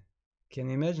 1960. Can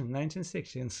you imagine?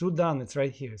 1960. In Sudan, it's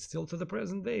right here. Still to the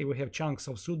present day, we have chunks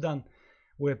of Sudan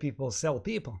where people sell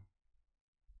people.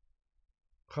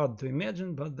 Hard to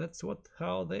imagine, but that's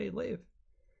how they live,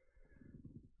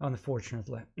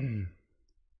 unfortunately.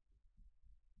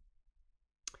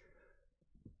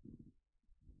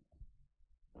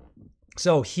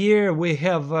 So here we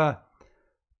have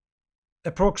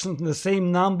approximately the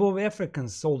same number of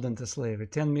Africans sold into slavery.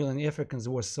 10 million Africans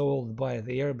were sold by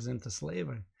the Arabs into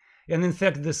slavery. And in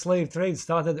fact, the slave trade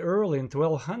started early in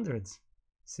 1200s.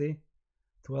 See?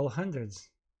 1200s,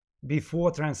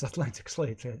 before transatlantic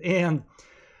slave trade, and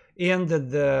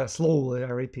ended slowly, I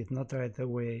repeat, not right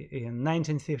away, in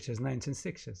 1950s,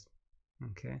 1960s.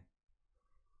 Okay.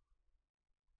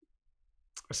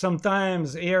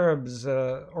 Sometimes Arabs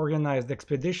organized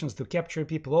expeditions to capture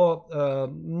people, or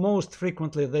most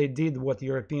frequently they did what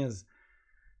Europeans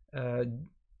did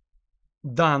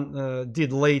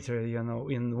later, you know,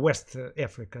 in West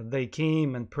Africa. They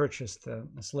came and purchased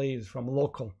slaves from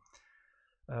local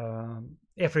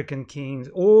African kings,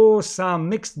 or some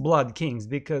mixed blood kings,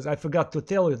 because I forgot to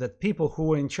tell you that people who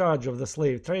were in charge of the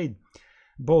slave trade,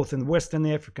 both in Western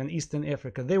Africa and Eastern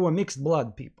Africa, they were mixed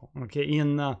blood people. Okay,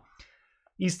 in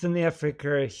Eastern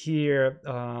Africa here,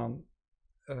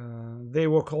 they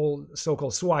were called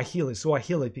so-called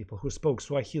Swahili people who spoke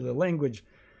Swahili language.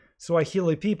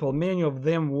 Swahili people, many of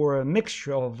them were a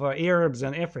mixture of Arabs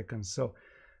and Africans. So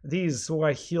these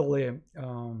Swahili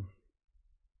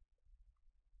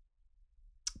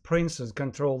princes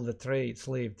controlled the trade,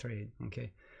 slave trade.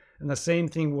 Okay, and the same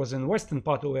thing was in western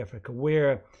part of Africa,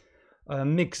 where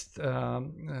mixed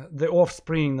the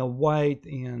offspring of white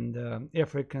and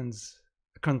Africans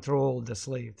controlled the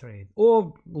slave trade,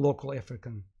 or local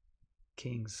African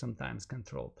kings sometimes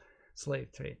controlled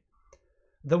slave trade.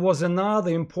 There was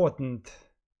another important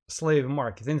slave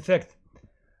market. In fact,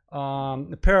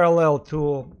 parallel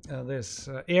to this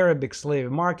Arabic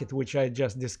slave market, which I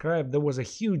just described, there was a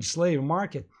huge slave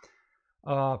market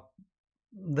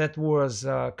that was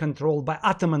controlled by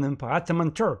Ottoman Empire,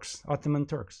 Ottoman Turks.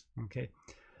 Okay,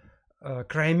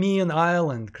 Crimean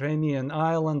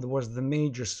Island was the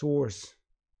major source,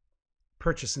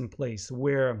 purchasing place,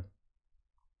 where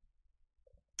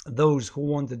those who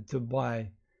wanted to buy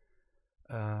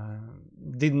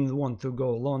didn't want to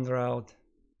go long route,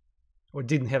 or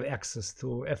didn't have access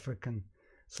to African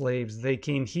slaves. They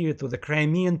came here to the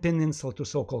Crimean Peninsula, to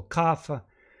so-called Kaffa.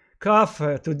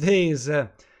 Kaffa today is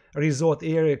a resort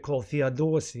area called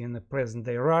Feodosy in the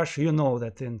present-day Russia. You know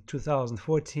that in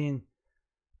 2014,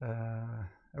 a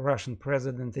Russian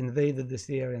president invaded this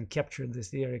area and captured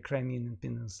this area, Crimean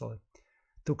Peninsula,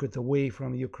 took it away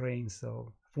from Ukraine,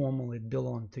 so formally it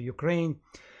belonged to Ukraine.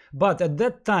 But at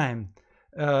that time,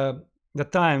 the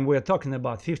time we're talking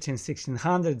about,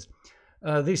 1600s,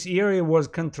 this area was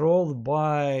controlled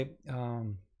by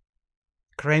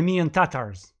Crimean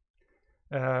Tatars.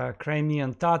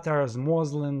 Crimean Tatars,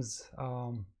 Muslims,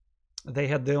 they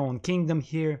had their own kingdom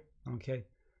here, okay?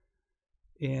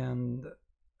 And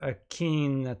a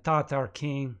king, a Tatar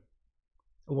king,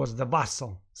 was the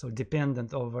vassal, so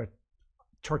dependent over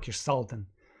Turkish Sultan.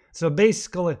 So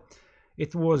basically,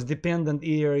 it was dependent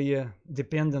area,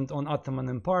 dependent on Ottoman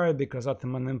Empire, because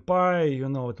Ottoman Empire, you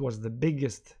know, it was the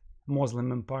biggest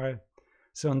Muslim empire.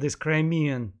 So in this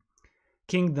Crimean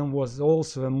kingdom was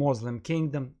also a Muslim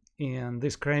kingdom, and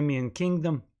this Crimean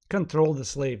kingdom controlled the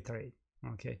slave trade.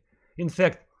 Okay. In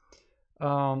fact,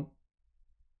 oh,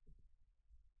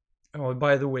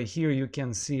 by the way, here you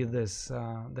can see this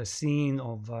the scene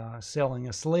of selling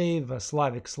a slave, a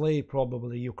Slavic slave,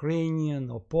 probably Ukrainian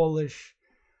or Polish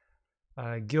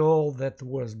girl that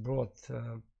was brought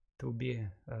to be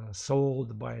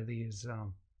sold by these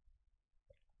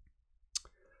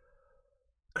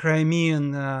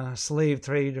Crimean slave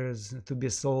traders, to be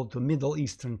sold to Middle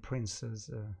Eastern princes.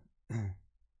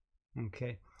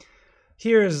 Okay,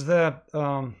 here's the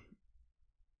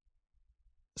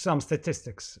some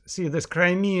statistics. See, this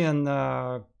Crimean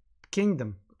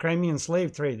kingdom, Crimean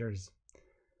slave traders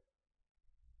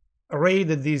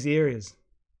raided these areas,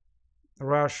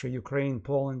 Russia, Ukraine,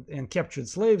 Poland, and captured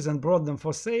slaves and brought them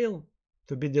for sale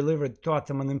to be delivered to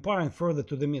Ottoman Empire and further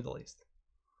to the Middle East.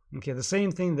 Okay, the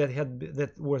same thing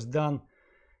that was done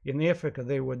in Africa,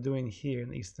 they were doing here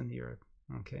in Eastern Europe.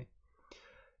 Okay,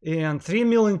 and 3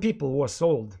 million people were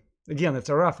sold. Again, it's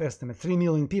a rough estimate. 3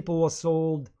 million people were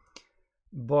sold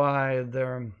by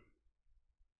the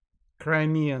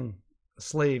Crimean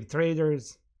slave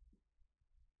traders,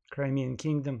 Crimean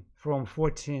kingdom, from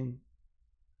 1400s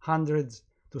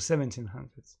to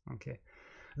 1700s. Okay,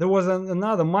 there was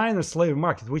another minor slave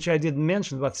market, which I didn't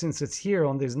mention, but since it's here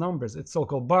on these numbers, it's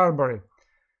so-called Barbary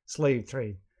slave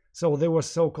trade. So there was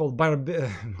so-called Barbary.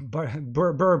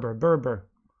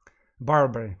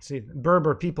 See,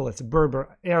 Berber people, it's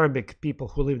Berber Arabic people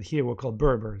who lived here were called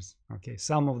Berbers. Okay,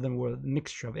 some of them were a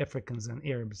mixture of Africans and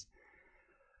Arabs.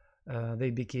 They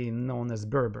became known as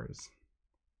Berbers,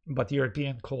 but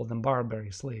Europeans called them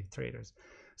Barbary slave traders.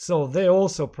 So they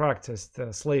also practiced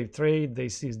slave trade. They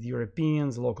seized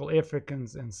Europeans, local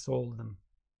Africans, and sold them.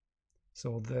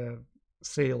 So the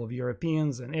sale of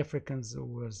Europeans and Africans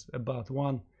was about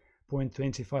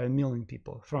 1.25 million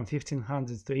people from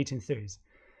 1500s to 1830s.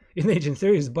 In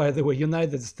 1830s, by the way,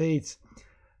 United States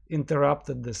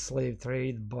interrupted the slave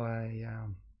trade by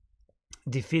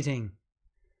defeating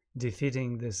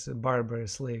this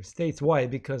barbarous slave states. Why?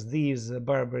 Because these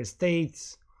barbarous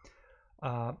states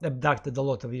abducted a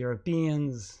lot of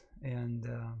Europeans, and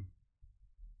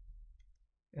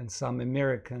some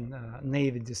American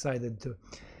Navy decided to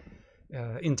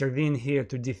intervene here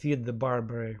to defeat the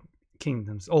barbaric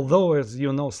kingdoms. Although, as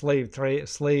you know, slave trade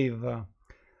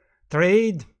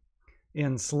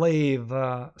and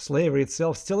slavery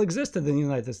itself still existed in the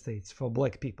United States for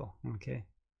black people. Okay,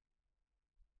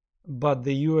 but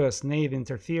the U.S. Navy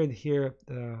interfered here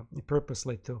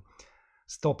purposely to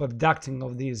stop abducting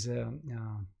of these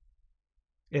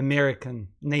American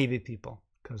Navy people,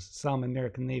 because some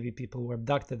American Navy people were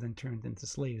abducted and turned into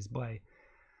slaves by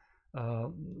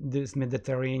these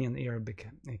Mediterranean Arabic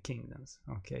kingdoms.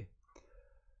 Okay.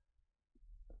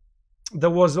 There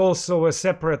was also a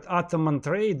separate Ottoman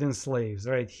trade in slaves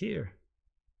right here.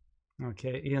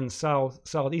 Okay, in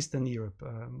southeastern Europe,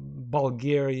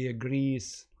 Bulgaria,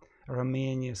 Greece,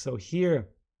 Romania. So here,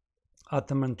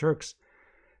 Ottoman Turks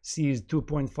seized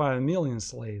 2.5 million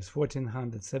slaves,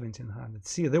 1400, 1700.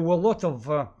 See, there were a lot of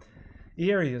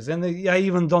areas, and I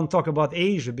even don't talk about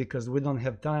Asia because we don't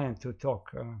have time to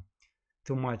talk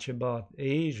too much about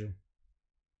Asia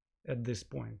at this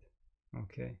point.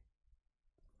 Okay.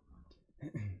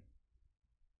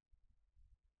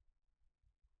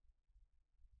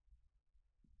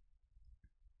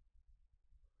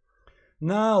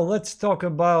 Now let's talk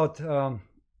about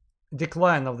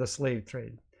decline of the slave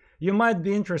trade. You might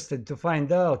be interested to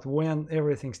find out when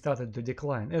everything started to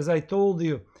decline. As I told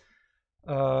you,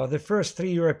 the first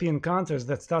 3 European countries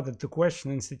that started to question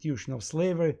the institution of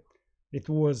slavery, it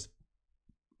was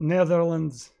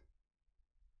Netherlands,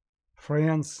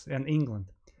 France, and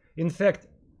England. In fact,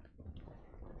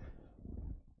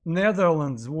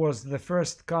 Netherlands was the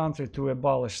first country to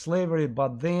abolish slavery,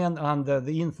 but then under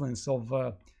the influence of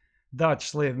Dutch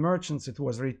slave merchants, it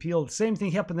was repealed. Same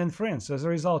thing happened in France as a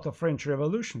result of French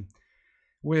Revolution.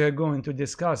 We are going to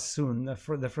discuss soon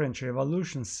for the French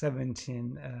Revolution,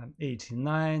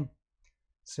 1789.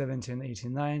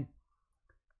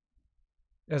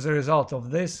 As a result of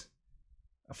this,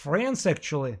 France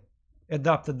actually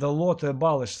adopted the law to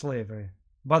abolish slavery,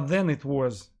 but then it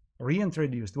was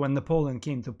reintroduced. When Napoleon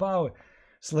came to power,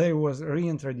 slavery was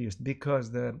reintroduced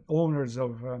because the owners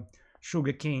of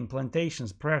sugarcane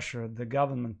plantations pressured the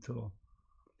government to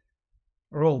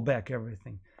roll back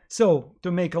everything. So,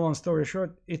 to make a long story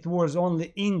short, it was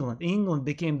only England. England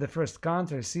became the first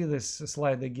country, see this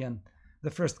slide again, the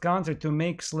first country to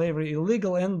make slavery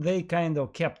illegal, and they kind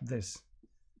of kept this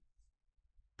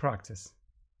practice.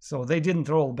 So they didn't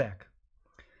roll back.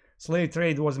 Slave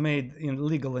trade was made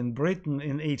illegal in Britain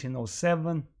in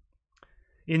 1807.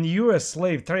 In US,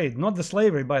 slave trade, not the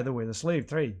slavery, by the way, the slave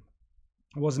trade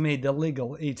was made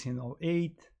illegal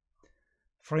 1808,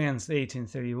 France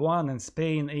 1831, and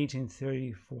Spain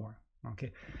 1834.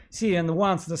 Okay, see, and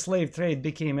once the slave trade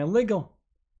became illegal,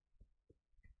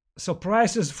 so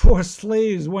prices for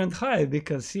slaves went high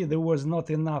because, see, there was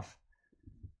not enough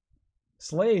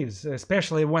slaves,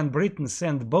 especially when Britain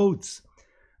sent boats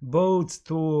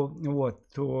to what,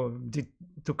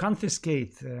 to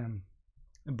confiscate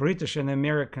British and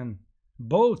American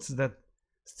boats that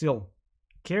still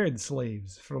carried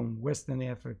slaves from Western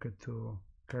Africa to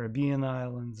Caribbean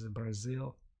islands,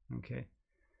 Brazil. Okay,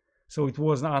 so it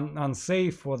was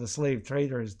unsafe for the slave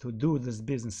traders to do this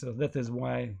business. So that is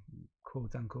why,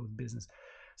 quote unquote, business.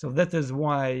 So that is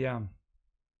why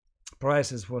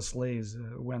prices for slaves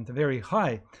went very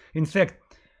high. In fact,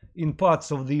 in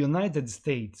parts of the United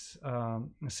States,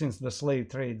 since the slave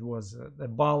trade was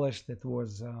abolished, it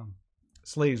was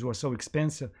slaves were so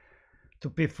expensive to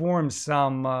perform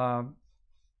sometimes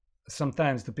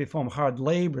to perform hard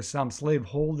labor. Some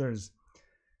slaveholders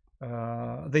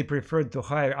they preferred to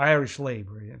hire Irish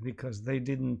labor because they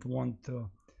didn't want to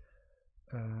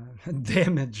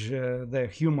damage their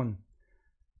human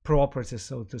property,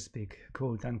 so to speak,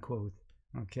 quote unquote.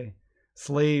 Okay.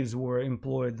 Slaves were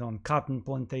employed on cotton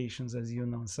plantations, as you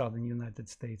know, in southern United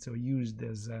States, or used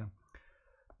as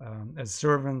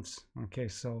servants. Okay,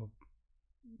 so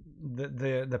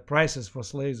the prices for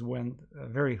slaves went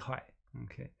very high.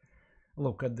 Okay,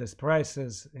 look at these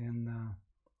prices in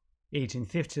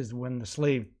 1850s when the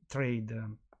slave trade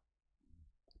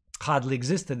hardly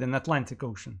existed in Atlantic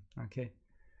Ocean. Okay,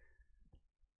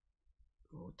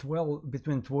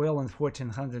 between $1,200 and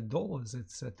 $1,400.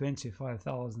 It's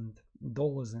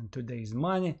 $25,000 in today's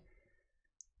money.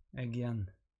 Again,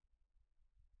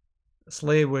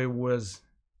 slavery was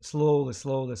slowly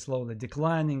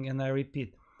declining, and I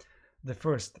repeat, the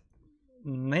first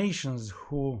nations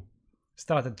who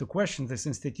started to question this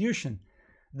institution,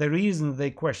 the reason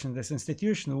they questioned this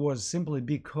institution was simply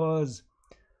because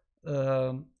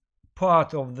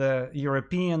part of the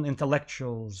European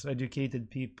intellectuals, educated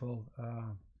people,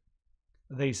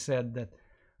 they said that,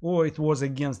 oh, it was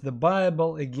against the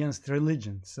Bible, against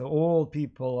religion. So all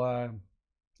people are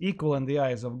equal in the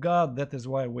eyes of God. That is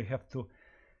why we have to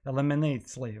eliminate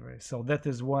slavery. So that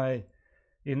is why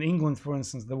in England, for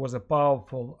instance, there was a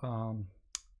powerful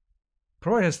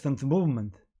Protestant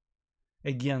movement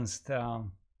against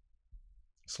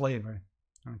slavery.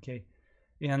 Okay,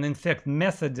 and in fact,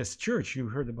 Methodist Church, you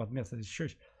heard about Methodist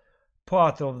Church,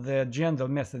 part of the agenda of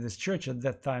Methodist Church at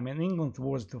that time in England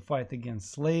was to fight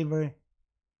against slavery,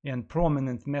 and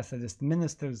prominent Methodist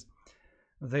ministers,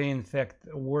 they in fact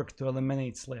worked to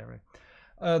eliminate slavery.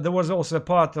 There was also a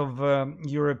part of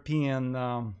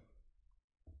European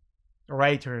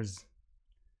writers,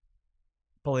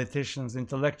 politicians,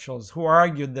 intellectuals who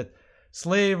argued that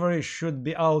slavery should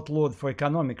be outlawed for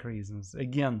economic reasons.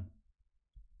 Again,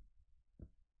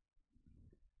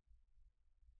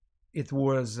 it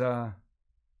was an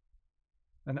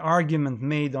argument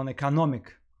made on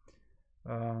economic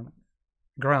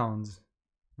grounds.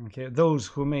 Okay, those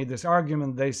who made this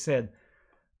argument, they said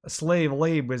slave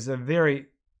labor is a very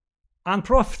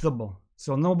unprofitable,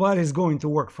 so nobody's going to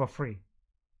work for free.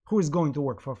 Who is going to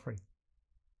work for free?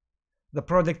 The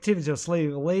productivity of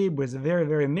slave labor is very,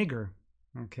 very meager.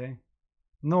 Okay,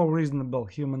 no reasonable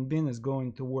human being is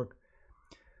going to work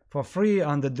for free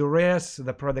under duress.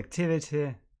 The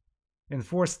productivity,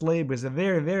 enforced labor is a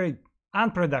very, very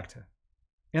unproductive.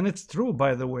 And it's true,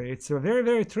 by the way, it's very,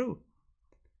 very true.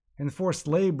 Enforced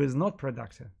labor is not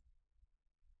productive.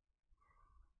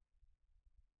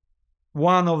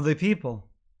 One of the people,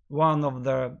 one of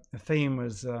the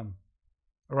famous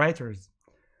writers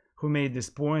who made this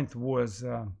point was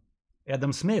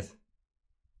Adam Smith.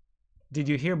 Did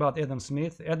you hear about Adam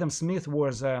Smith? Adam Smith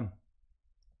was a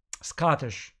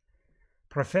Scottish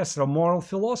professor of moral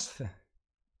philosophy.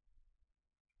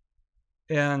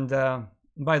 And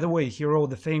by the way, he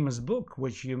wrote a famous book,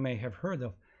 which you may have heard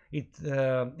of. It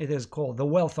is called The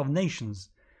Wealth of Nations,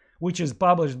 which is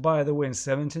published, by the way, in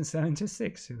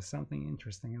 1776. There's something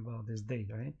interesting about this date,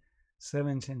 right?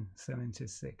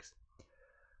 1776.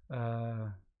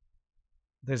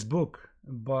 This book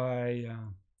by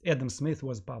Adam Smith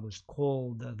was published,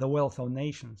 called The Wealth of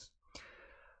Nations.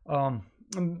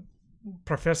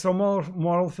 Professor of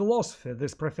moral philosophy.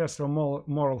 This professor of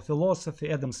moral philosophy,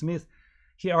 Adam Smith,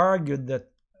 he argued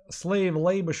that slave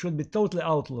labor should be totally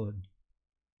outlawed.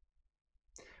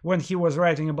 When he was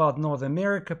writing about North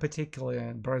America,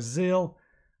 particularly Brazil,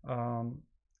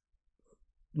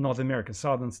 North American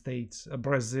southern states,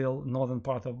 Brazil, northern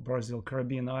part of Brazil,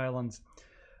 Caribbean islands,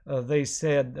 they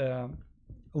said,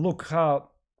 look how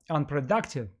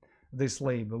unproductive this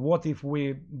labor. What if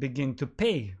we begin to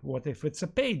pay? What if it's a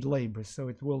paid labor? So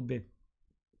it will be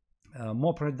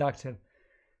more productive.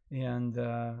 And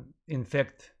in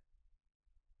fact,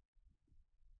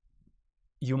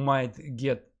 you might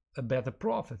get a better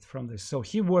profit from this. So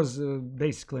he was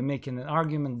basically making an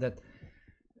argument that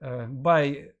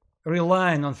by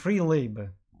relying on free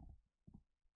labor,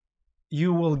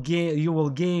 you will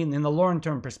gain in a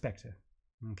long-term perspective.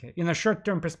 Okay, in a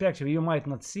short-term perspective, you might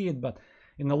not see it, but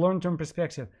in a long-term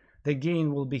perspective, the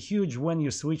gain will be huge when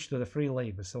you switch to the free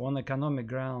labor. So on economic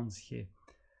grounds, he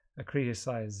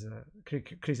criticized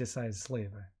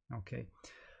slavery. Okay.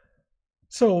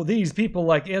 So these people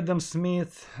like Adam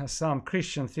Smith, some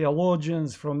Christian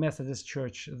theologians from Methodist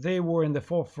Church, they were in the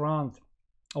forefront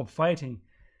of fighting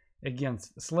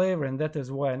against slavery, and that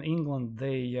is why in England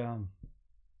they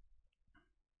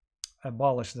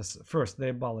abolished this. First, they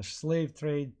abolished slave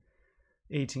trade,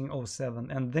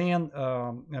 1807, and then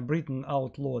Britain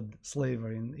outlawed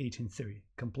slavery in 1830,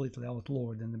 completely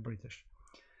outlawed in the British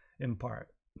Empire.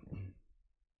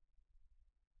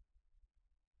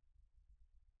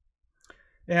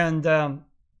 And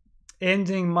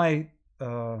ending my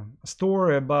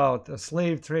story about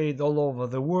slave trade all over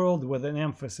the world with an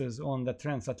emphasis on the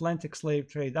transatlantic slave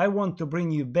trade, I want to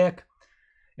bring you back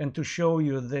and to show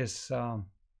you this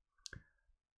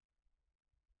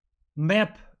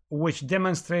map which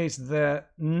demonstrates the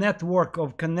network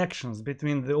of connections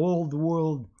between the old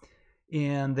world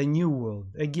and the new world.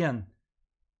 Again,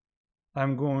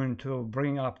 I'm going to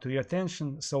bring up to your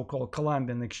attention so-called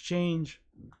Columbian Exchange,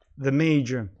 the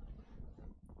major,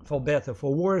 for better,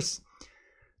 for worse.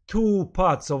 Two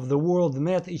parts of the world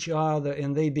met each other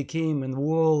and they became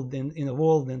involved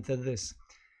into this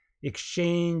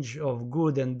exchange of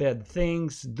good and bad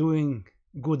things, doing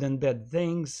good and bad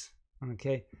things.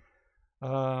 Okay,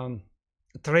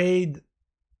 trade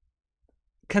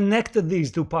connected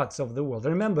these two parts of the world.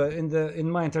 Remember,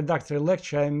 in my introductory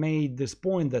lecture, I made this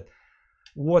point that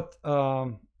what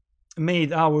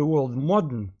made our world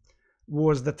modern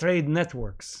was the trade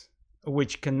networks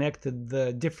which connected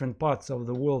the different parts of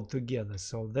the world together.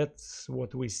 So that's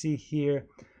what we see here.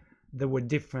 There were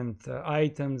different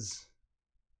items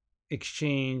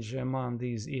exchanged among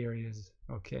these areas.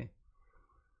 Okay.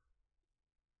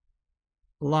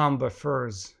 Lumber,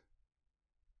 furs,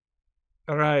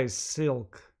 rice,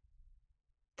 silk,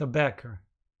 tobacco,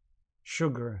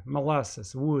 sugar,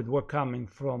 molasses, wood were coming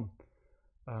from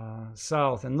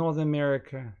South and North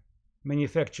America.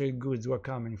 Manufactured goods were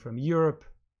coming from Europe.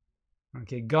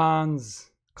 Okay,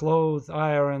 guns, clothes,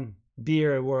 iron,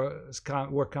 beer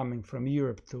were coming from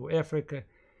Europe to Africa.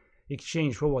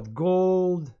 Exchange for what?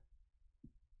 Gold,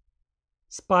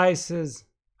 spices,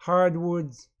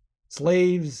 hardwoods,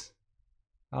 slaves,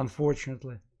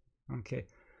 unfortunately. Okay.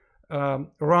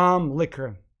 Rum,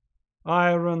 liquor,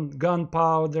 iron,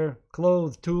 gunpowder,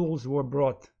 clothes, tools were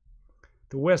brought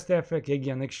to West Africa.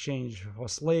 Again, exchange for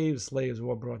slaves. Slaves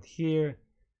were brought here.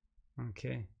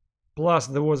 Okay. Plus,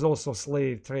 there was also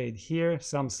slave trade here.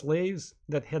 Some slaves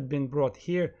that had been brought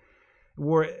here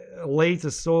were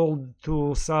later sold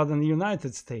to southern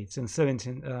United States in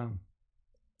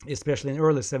especially in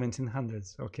early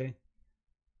 1700s. Okay.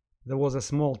 There was a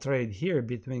small trade here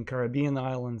between Caribbean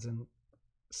islands and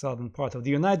southern part of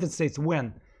the United States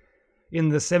when in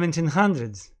the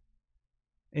 1700s,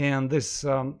 and this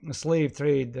slave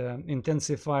trade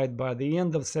intensified by the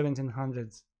end of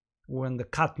 1700s when the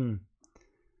cotton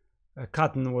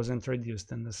was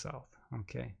introduced in the South.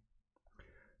 Okay,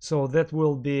 so that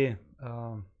will be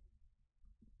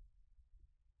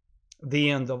the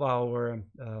end of our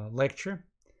lecture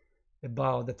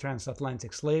about the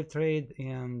transatlantic slave trade,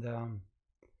 and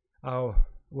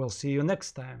we'll see you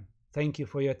next time. Thank you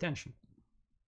for your attention.